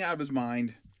he's playing out of his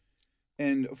mind,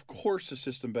 and of course the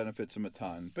system benefits him a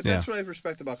ton. But that's what I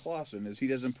respect about Clausen is he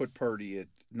doesn't put Purdy at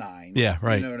 9. Yeah,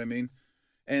 right. You know what I mean?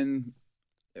 And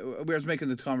we was making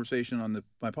the conversation on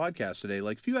my podcast today.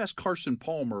 Like if you ask Carson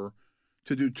Palmer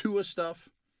to do Tua stuff,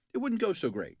 it wouldn't go so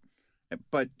great.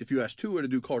 But if you ask Tua to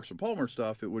do Carson Palmer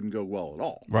stuff, it wouldn't go well at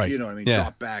all. Right. You know what I mean? Yeah.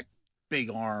 Drop back,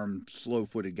 big arm,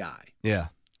 slow-footed guy. Yeah.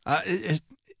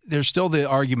 There's still the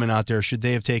argument out there, should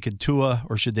they have taken Tua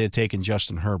or should they have taken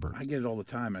Justin Herbert? I get it all the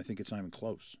time, and I think it's not even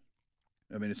close.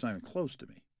 I mean, it's not even close to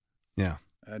me. Yeah.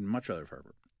 I'd much rather have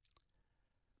Herbert.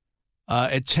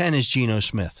 At 10 is Geno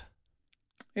Smith.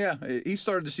 Yeah, he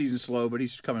started the season slow, but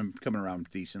he's coming around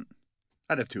decent.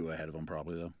 I'd have Tua ahead of him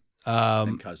probably, though.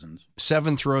 And Cousins.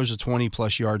 7 throws of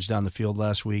 20-plus yards down the field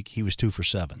last week. He was 2 for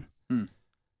 7.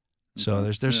 So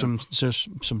there's some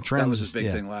trends. That was his big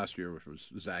thing last year, which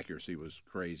was his accuracy was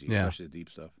crazy, especially the deep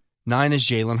stuff. 9 is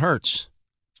Jalen Hurts.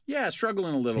 Yeah,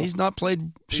 struggling a little. He's not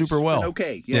played super well.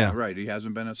 Okay, yeah, right. He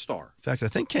hasn't been a star. In fact, I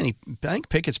think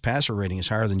Pickett's passer rating is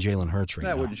higher than Jalen Hurts right now.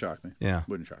 That wouldn't shock me. Yeah.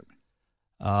 Wouldn't shock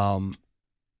me.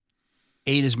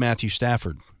 8 is Matthew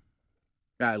Stafford.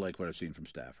 I like what I've seen from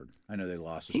Stafford. I know they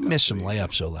lost. He missed some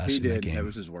layups last in the game. That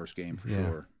was his worst game for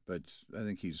sure. But I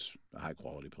think he's a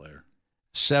high-quality player.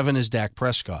 7 is Dak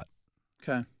Prescott.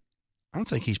 Okay. I don't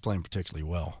think he's playing particularly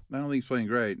well. I don't think he's playing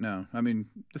great, no. I mean,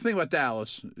 the thing about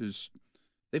Dallas is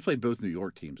they played both New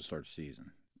York teams to start the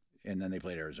season, and then they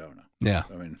played Arizona. Yeah.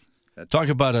 I mean, talk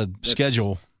about a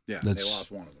schedule. Yeah, they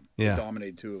lost one of them. Yeah. They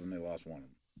dominated 2 of them. They lost one of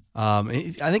them.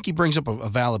 I think he brings up a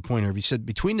valid point here. He said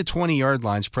between the 20-yard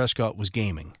lines, Prescott was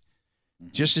gaming.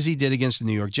 Just as he did against the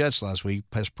New York Jets last week,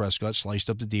 Prescott sliced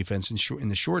up the defense in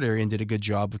the short area and did a good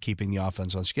job of keeping the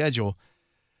offense on schedule.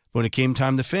 But when it came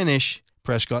time to finish,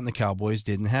 Prescott and the Cowboys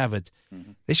didn't have it.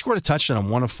 They scored a touchdown on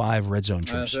 1 of 5 red zone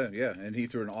trips. That's it, yeah, and he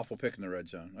threw an awful pick in the red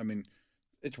zone. I mean,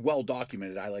 it's well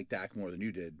documented. I like Dak more than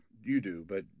you do,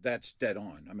 but that's dead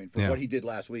on. I mean, for what he did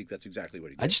last week, that's exactly what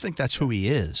he did. I just think that's who he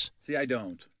is. See, I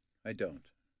don't.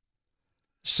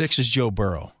 6 is Joe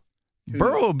Burrow.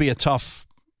 Burrow would be a tough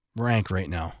rank right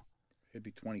now. He'd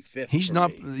be 25th. He's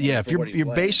not. Yeah, if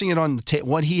you're basing it on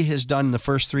what he has done in the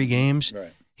first 3 games,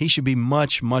 right, he should be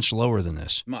much, much lower than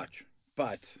this. Much,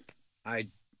 but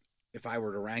if I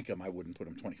were to rank him, I wouldn't put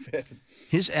him 25th.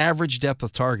 His average depth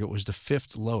of target was the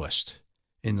 5th lowest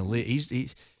in the league. He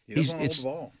doesn't hold the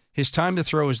ball. His time to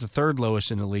throw is the 3rd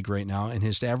lowest in the league right now, and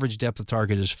his average depth of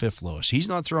target is 5th lowest. He's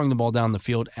not throwing the ball down the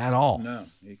field at all. No,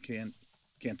 you can't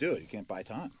do it. You can't buy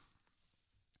time.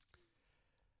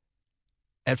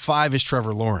 At 5 is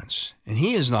Trevor Lawrence, and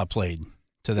he has not played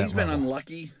to that level. He's been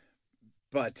unlucky,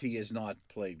 but he has not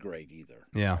played great either.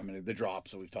 Yeah. I mean, the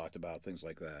drops that we've talked about, things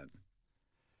like that.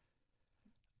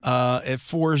 At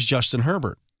 4 is Justin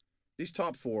Herbert. These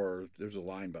top 4, there's a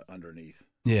line but underneath.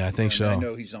 Yeah, I think so. I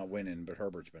know he's not winning, but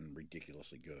Herbert's been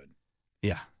ridiculously good.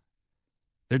 Yeah.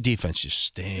 Their defense just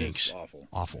stinks. It's awful.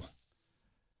 Awful.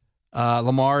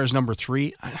 Lamar is number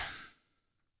 3.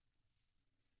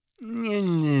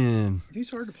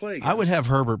 He's hard to play against. I would have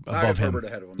Herbert above him. I have Herbert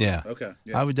ahead of him. Yeah. Okay.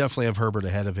 Yeah. I would definitely have Herbert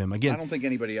ahead of him. Again, I don't think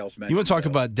anybody else mentioned you want to talk that.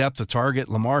 about depth of target?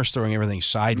 Lamar's throwing everything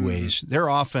sideways. Their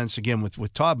offense, again,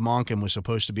 with Todd Monken was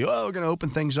supposed to be, we're going to open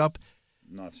things up.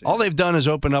 All they've done is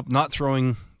open up, not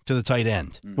throwing to the tight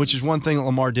end, which is one thing that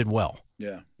Lamar did well.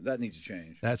 Yeah, that needs to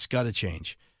change. That's got to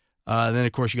change. Then,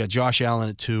 of course, you got Josh Allen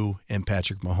at 2 and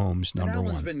Patrick Mahomes number 1.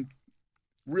 Allen's been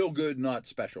real good, not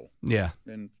special. Yeah.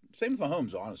 And same with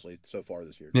Mahomes, honestly, so far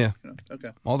this year. Yeah.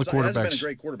 Okay. All the quarterbacks. It hasn't been a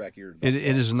great quarterback year. It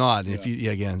is not. Yeah. If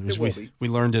you again, it will be. We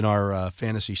learned in our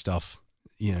fantasy stuff,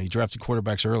 you drafted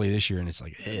quarterbacks early this year, and it's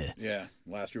like, Yeah.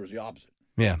 Last year was the opposite.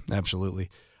 Yeah, absolutely.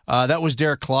 That was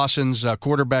Derek Clausen's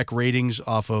quarterback ratings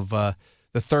off of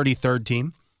the 33rd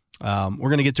team. We're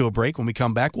going to get to a break. When we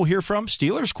come back, we'll hear from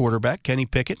Steelers quarterback Kenny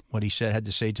Pickett, what he had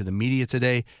to say to the media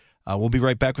today. We'll be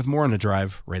right back with more on The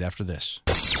Drive right after this.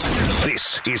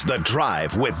 This is The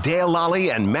Drive with Dale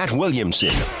Lally and Matt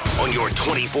Williamson on your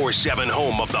 24/7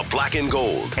 home of the black and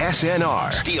gold. SNR,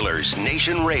 Steelers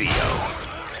Nation Radio.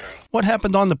 What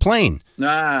happened on the plane?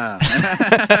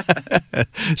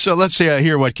 So let's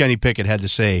hear what Kenny Pickett had to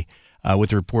say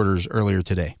with the reporters earlier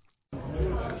today.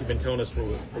 You've been telling us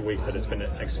for weeks that it's been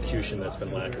an execution that's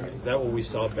been lacking. Is that what we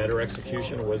saw, better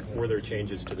execution, or were there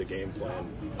changes to the game plan?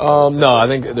 No, I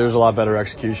think there was a lot better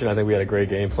execution. I think we had a great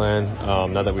game plan.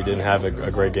 Not that we didn't have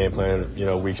a great game plan,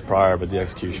 weeks prior, but the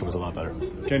execution was a lot better.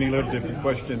 Kenny, a little different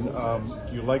question.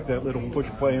 Do you like that little push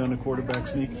play on the quarterback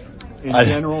sneak in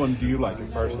general, and do you like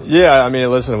it personally? Yeah,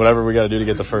 listen, whatever we got to do to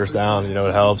get the first down,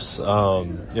 it helps.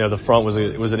 The front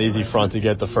was an easy front to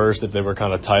get the first. If they were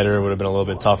kind of tighter, it would have been a little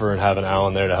bit tougher, and having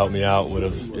Allen there to help me out would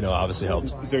have, obviously helped.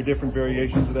 Is there different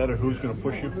variations of that, or who's going to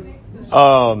push you?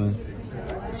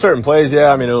 Certain plays,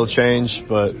 yeah. It'll change,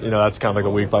 but, that's kind of like a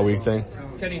week-by-week thing.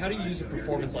 Kenny, how do you use a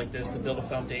performance like this to build a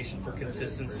foundation for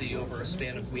consistency over a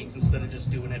span of weeks instead of just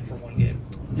doing it for one game?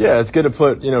 Yeah, it's good to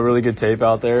put, really good tape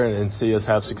out there and see us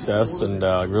have success and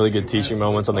really good teaching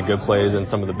moments on the good plays and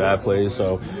some of the bad plays.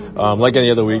 So, like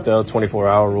any other week, though,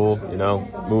 24-hour rule,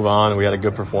 move on. We had a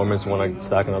good performance and want to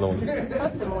stack another one. How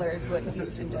similar is what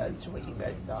Houston does to what you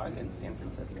guys saw against San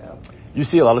Francisco? You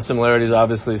see a lot of similarities.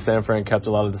 Obviously, San Fran kept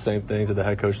a lot of the same things that the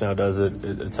head coach now does at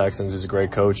Texans, who's a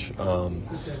great coach. Did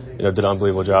an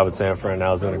unbelievable job at San Fran.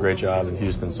 Now is doing a great job in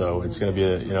Houston. So it's going to be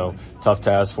a tough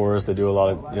task for us. They do a lot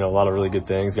of really good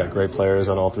things. Got great players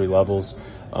on all 3 levels.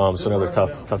 So another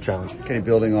tough challenge. Okay,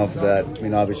 building off of that,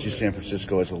 obviously San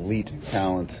Francisco has elite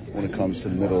talent when it comes to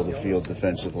the middle of the field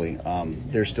defensively.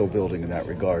 They're still building in that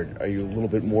regard. Are you a little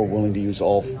bit more willing to use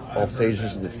all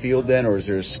phases of the field then, or is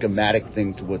there a schematic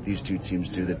thing to what these 2 teams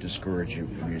do that discourage you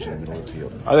from using the middle of the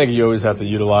field? I think you always have to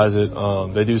utilize it.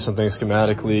 They do some things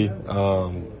schematically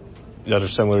that are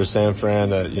similar to San Fran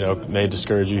that, may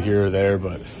discourage you here or there,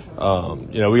 but,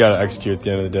 we got to execute at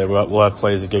the end of the day. We'll have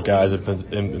plays to get guys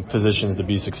in positions to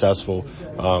be successful.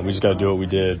 We just got to do what we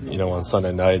did, on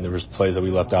Sunday night, and there was plays that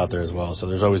we left out there as well, so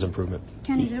there's always improvement.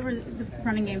 Kenny, the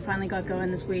running game finally got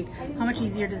going this week. How much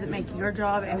easier does it make your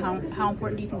job, and how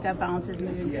important do you think that balance is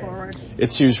moving forward?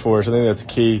 It's huge for us. I think that's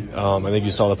key. I think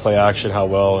you saw the play action, how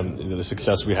well, and the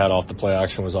success we had off the play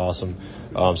action was awesome.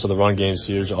 So the run game's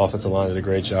huge. The offensive line did a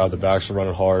great job. The backs are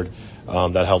running hard.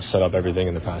 That helps set up everything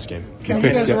in the pass game. Kenny,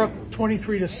 you guys are up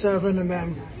 23-7, and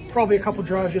then probably a couple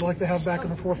drives you'd like to have back in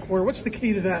the fourth quarter. What's the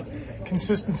key to that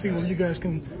consistency where you guys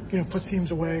can, put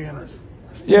teams away and at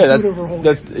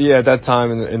that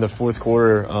time in the fourth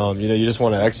quarter, you just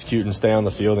want to execute and stay on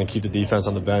the field and keep the defense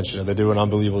on the bench. They do an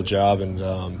unbelievable job, and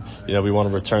we want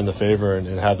to return the favor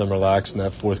and have them relax in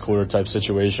that fourth quarter type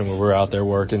situation where we're out there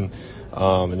working.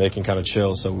 and they can kind of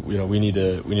chill. So we need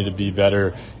to be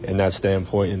better in that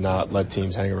standpoint and not let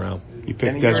teams hang around. You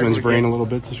picked Desmond's brain a little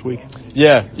bit this week.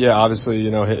 Yeah. Obviously,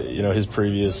 his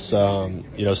previous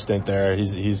stint there.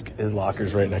 His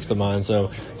locker's right next to mine. So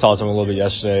talked to him a little bit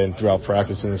yesterday, and throughout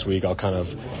practice and this week, I'll kind of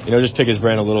just pick his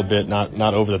brain a little bit,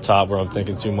 not over the top where I'm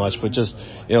thinking too much, but just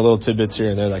little tidbits here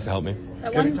and there that can help me.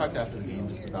 Kevin talked after the game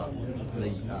just about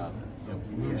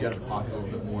moved you out of the pocket a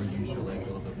little bit more, used your legs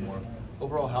a little bit more.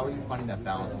 Overall, how are you finding that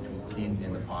balance between staying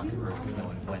in the pocket versus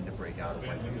knowing when to break out or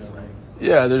when to use your legs?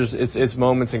 Yeah, it's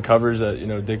moments and coverage that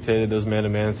dictated those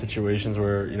man-to-man situations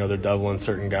where they're doubling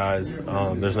certain guys.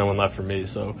 There's no one left for me,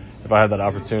 so if I have that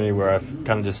opportunity where I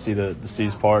kind of just see the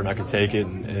C's part and I can take it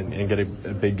and get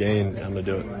a big gain, I'm gonna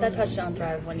do it. That touchdown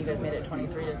drive when you guys made it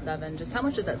 23-7, just how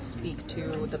much does that speak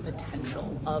to the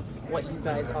potential of what you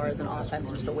guys are as an offense,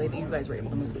 just the way that you guys were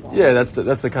able to move the ball? Yeah,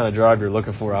 that's the kind of drive you're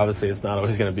looking for. Obviously, it's not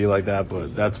always going to be like that,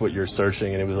 but that's what you're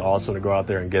searching, and it was awesome to go out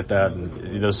there and get that.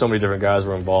 And so many different guys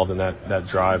were involved in that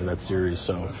drive and that series,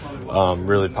 so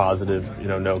really positive.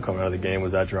 Note coming out of the game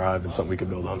was that drive and something we could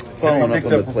build on. Following up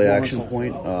on the play action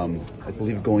point, I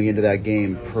believe going into that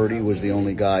game, Purdy was the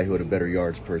only guy who had a better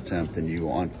yards per attempt than you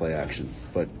on play action,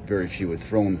 but very few had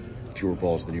thrown fewer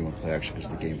balls than you on play action because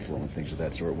of the game flow and things of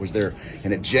that sort. Was there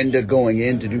an agenda going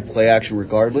in to do play action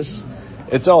regardless?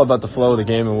 It's all about the flow of the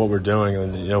game and what we're doing.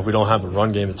 And, if we don't have a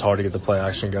run game, it's hard to get the play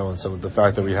action going. So with the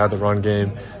fact that we had the run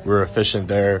game, we were efficient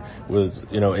there, was,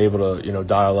 able to,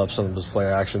 dial up some of those play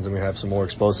actions, and we have some more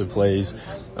explosive plays,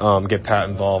 get Pat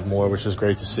involved more, which was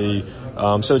great to see.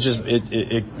 So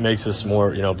it makes us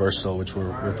more, versatile, which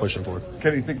we're pushing for.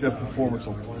 Can you think that performance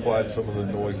will quiet some of the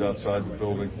noise outside the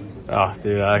building? Oh,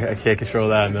 dude, I can't control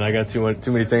that, man. I got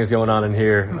too many things going on in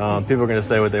here. People are going to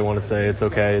say what they want to say. It's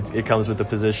okay. It comes with the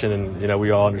position, and we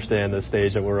all understand the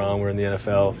stage that we're on. We're in the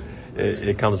NFL.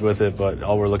 It comes with it, but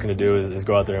all we're looking to do is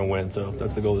go out there and win. So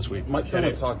that's the goal this week. Mike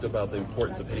Zimmer talked about the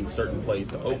importance of hitting certain plays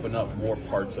to open up more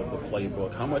parts of the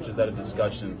playbook. How much is that a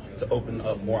discussion to open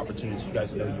up more opportunities you guys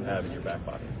know you have in your back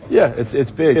pocket? Yeah,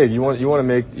 it's big. You want to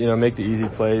make the easy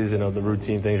plays, the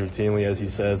routine things routinely, as he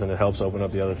says, and it helps open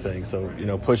up the other things. So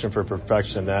pushing for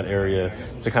perfection in that area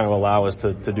to kind of allow us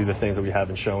to do the things that we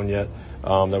haven't shown yet,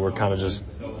 that we're kind of just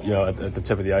at the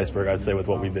tip of the iceberg, I'd say, with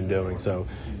what we've been doing. So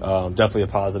definitely a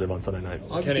positive on Sunday night.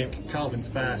 Kenny, Calvin's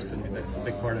fast, and that's a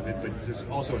big part of it, but there's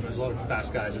a lot of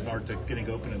fast guys that aren't getting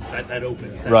open, and that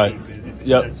open. Right.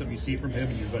 Yep. That's something you see from him,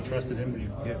 and you've trusted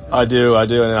him. I do,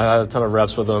 and I had a ton of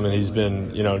reps with him, and he's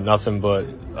been, nothing but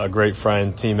a great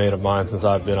friend, teammate of mine since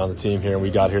I've been on the team here, and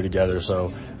we got here together.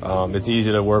 So it's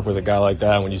easy to work with a guy like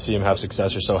that. When you see him have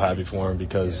success, you're so happy for him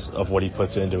because of what he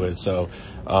puts into it. So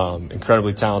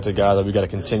incredibly talented guy that we got to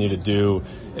continue to do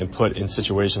and put in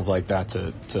situations like that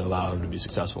to allow him to be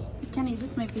successful. Kenny,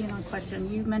 this might be an odd question.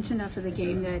 You mentioned after the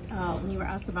game that when you were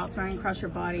asked about throwing across your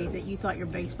body that you thought your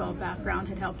baseball background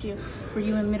had helped you. Were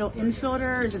you a middle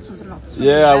infielder, or is it something else?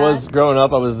 Yeah, I was. Growing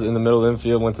up, I was in the middle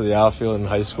infield, went to the outfield in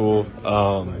high school.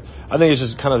 I think it's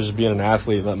just being an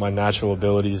athlete, let my natural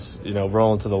abilities,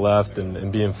 rolling to the left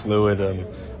and being fluid.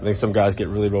 I think some guys get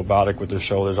really robotic with their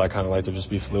shoulders. I kind of like to just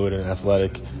be fluid and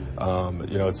athletic.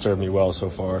 It served me well so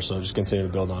far, so just continue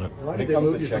to build on it. When it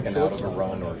comes to checking out of a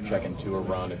run or checking to a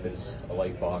run, if it's a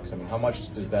light box, how much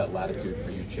does that latitude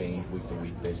for you change week to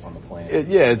week based on the plan?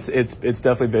 It's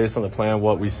definitely based on the plan,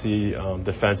 what we see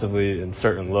defensively in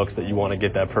certain looks that you want to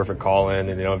get that perfect call in.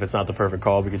 And, if it's not the perfect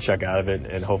call, we can check out of it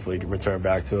and hopefully return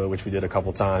back to it, which we did a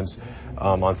couple times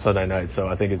on Sunday night. So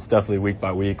I think it's definitely week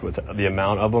by week with the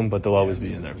amount of them, but they'll always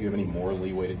be in there. Do you have any more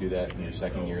leeway to do that in your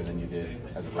second year than you did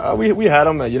as a we had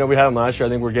them. We had them last year. I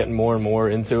think we're getting more and more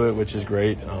into it, which is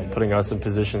great, putting us in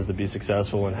positions to be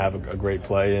successful and have a great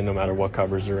play in no matter what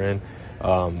covers they're in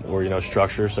or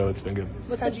structure. So it's been good.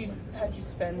 How'd you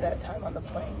spend that time on the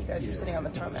plane? You guys were sitting on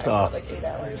the tarmac for like 8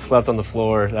 hours. Slept on the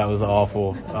floor. That was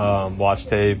awful. Watch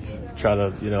tape, try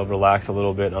to relax a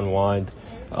little bit, unwind.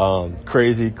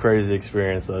 Crazy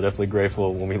experience, though. Definitely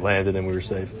grateful when we landed and we were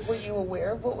safe. Were you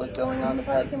aware of what was going on? The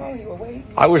pilot came on. Were you awake?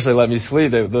 I wish they let me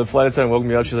sleep. The flight attendant woke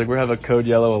me up. She's like, "We have a code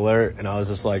yellow alert," and I was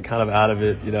just like, kind of out of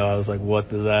it. I was like, "What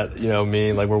does that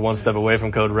mean?" Like, we're one step away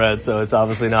from code red, so it's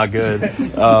obviously not good.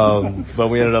 But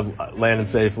we ended up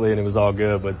landing safely, and it was all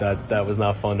good. But that was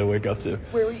not fun to wake up to.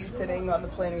 Where were you sitting on the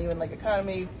plane? Are you in like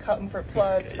economy, comfort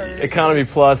plus, first? Economy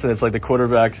plus, and it's like the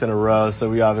quarterbacks in a row.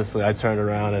 So I turned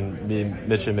around and me and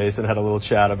Mitch and Mason had a little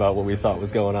chat about what we thought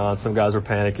was going on. Some guys were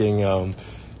panicking.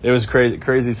 It was a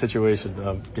crazy situation.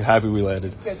 I'm happy we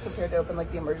landed. You guys prepared to open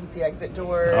like the emergency exit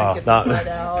door, get the flight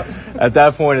out? At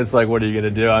that point, it's like, what are you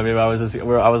going to do? I mean, I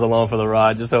was alone for the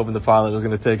ride, just hoping the pilot was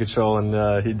going to take control,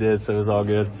 and he did, so it was all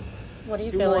good. What do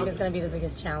you feel like is going to be the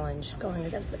biggest challenge going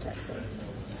against the Texans?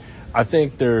 I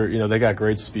think they got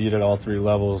great speed at all three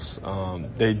levels.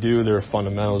 They do their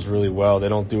fundamentals really well. They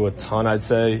don't do a ton, I'd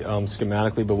say,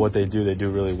 schematically, but what they do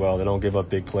really well. They don't give up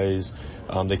big plays.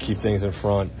 They keep things in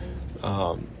front.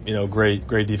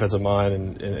 Great defensive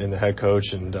mind and the head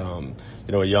coach, and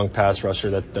a young pass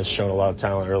rusher that's shown a lot of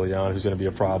talent early on, who's going to be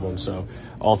a problem. So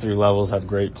all three levels have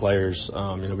great players. We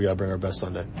got to bring our best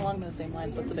Sunday. Along those same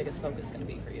lines, what's the biggest focus going to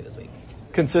be for you this week?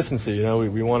 Consistency.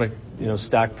 We want to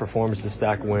stack performances,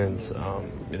 stack wins.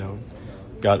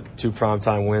 Got 2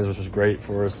 primetime wins, which was great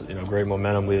for us. Great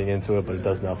momentum leading into it, but it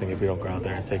does nothing if we don't go out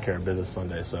there and take care of business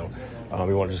Sunday. So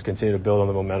we want to just continue to build on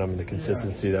the momentum and the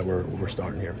consistency that we're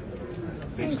starting here.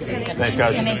 Thanks,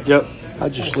 guys. Yep.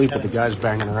 How'd you sleep with the guys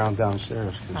banging around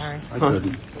downstairs? Sorry. I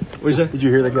couldn't. What you say? Did you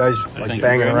hear the guys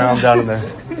banging around down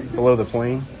below the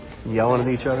plane, yelling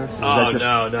at each other? No,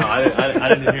 I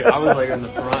didn't hear. I was in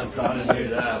the front, so I didn't hear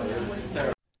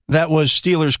that. That was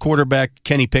Steelers quarterback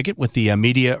Kenny Pickett with the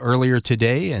media earlier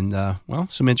today, and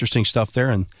some interesting stuff there.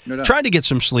 And tried to get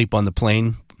some sleep on the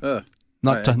plane.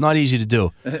 Not easy to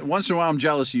do. Once in a while, I'm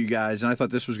jealous of you guys, and I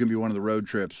thought this was going to be one of the road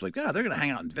trips. They're going to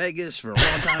hang out in Vegas for a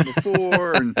long time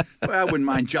before, and I wouldn't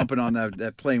mind jumping on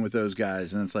that plane with those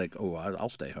guys. And it's like, I'll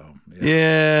stay home.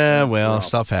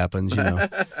 Stuff happens, I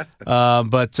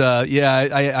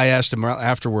asked him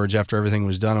afterwards, after everything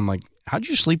was done. I'm like, how'd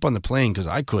you sleep on the plane? Because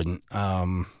I couldn't.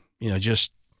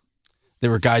 There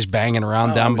were guys banging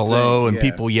around down below and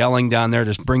people yelling down there,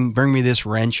 just bring me this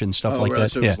wrench and stuff like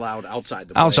that. So it was loud outside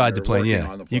the plane. Outside the plane,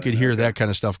 yeah. You could hear that kind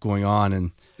of stuff going on.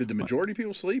 And did the majority of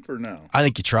people sleep or no? I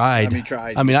think you tried.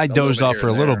 I dozed off for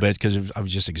a little bit because I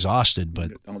was just exhausted.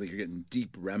 But I don't think you're getting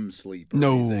deep REM sleep.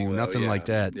 Nothing like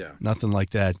that. Yeah. Nothing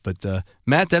like that. But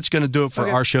Matt, that's going to do it for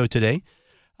our show today.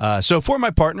 So for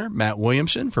my partner, Matt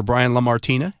Williamson, for Brian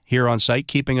LaMartina, here on site,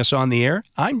 keeping us on the air,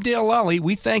 I'm Dale Lally.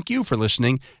 We thank you for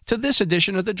listening to this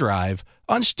edition of The Drive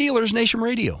on Steelers Nation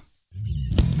Radio.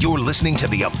 You're listening to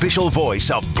the official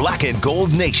voice of Black and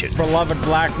Gold Nation. Beloved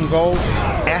Black and Gold.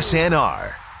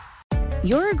 SNR.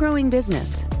 You're a growing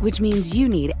business, which means you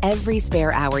need every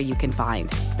spare hour you can find.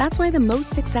 That's why the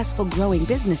most successful growing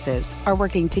businesses are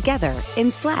working together in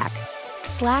Slack.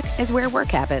 Slack is where work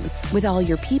happens, with all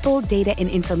your people, data, and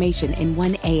information in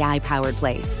one AI-powered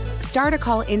place. Start a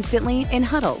call instantly in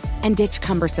huddles and ditch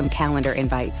cumbersome calendar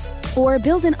invites. Or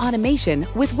build an automation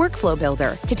with Workflow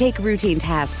Builder to take routine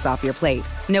tasks off your plate.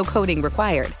 No coding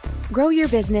required. Grow your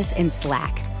business in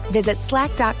Slack. Visit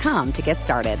slack.com to get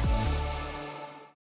started.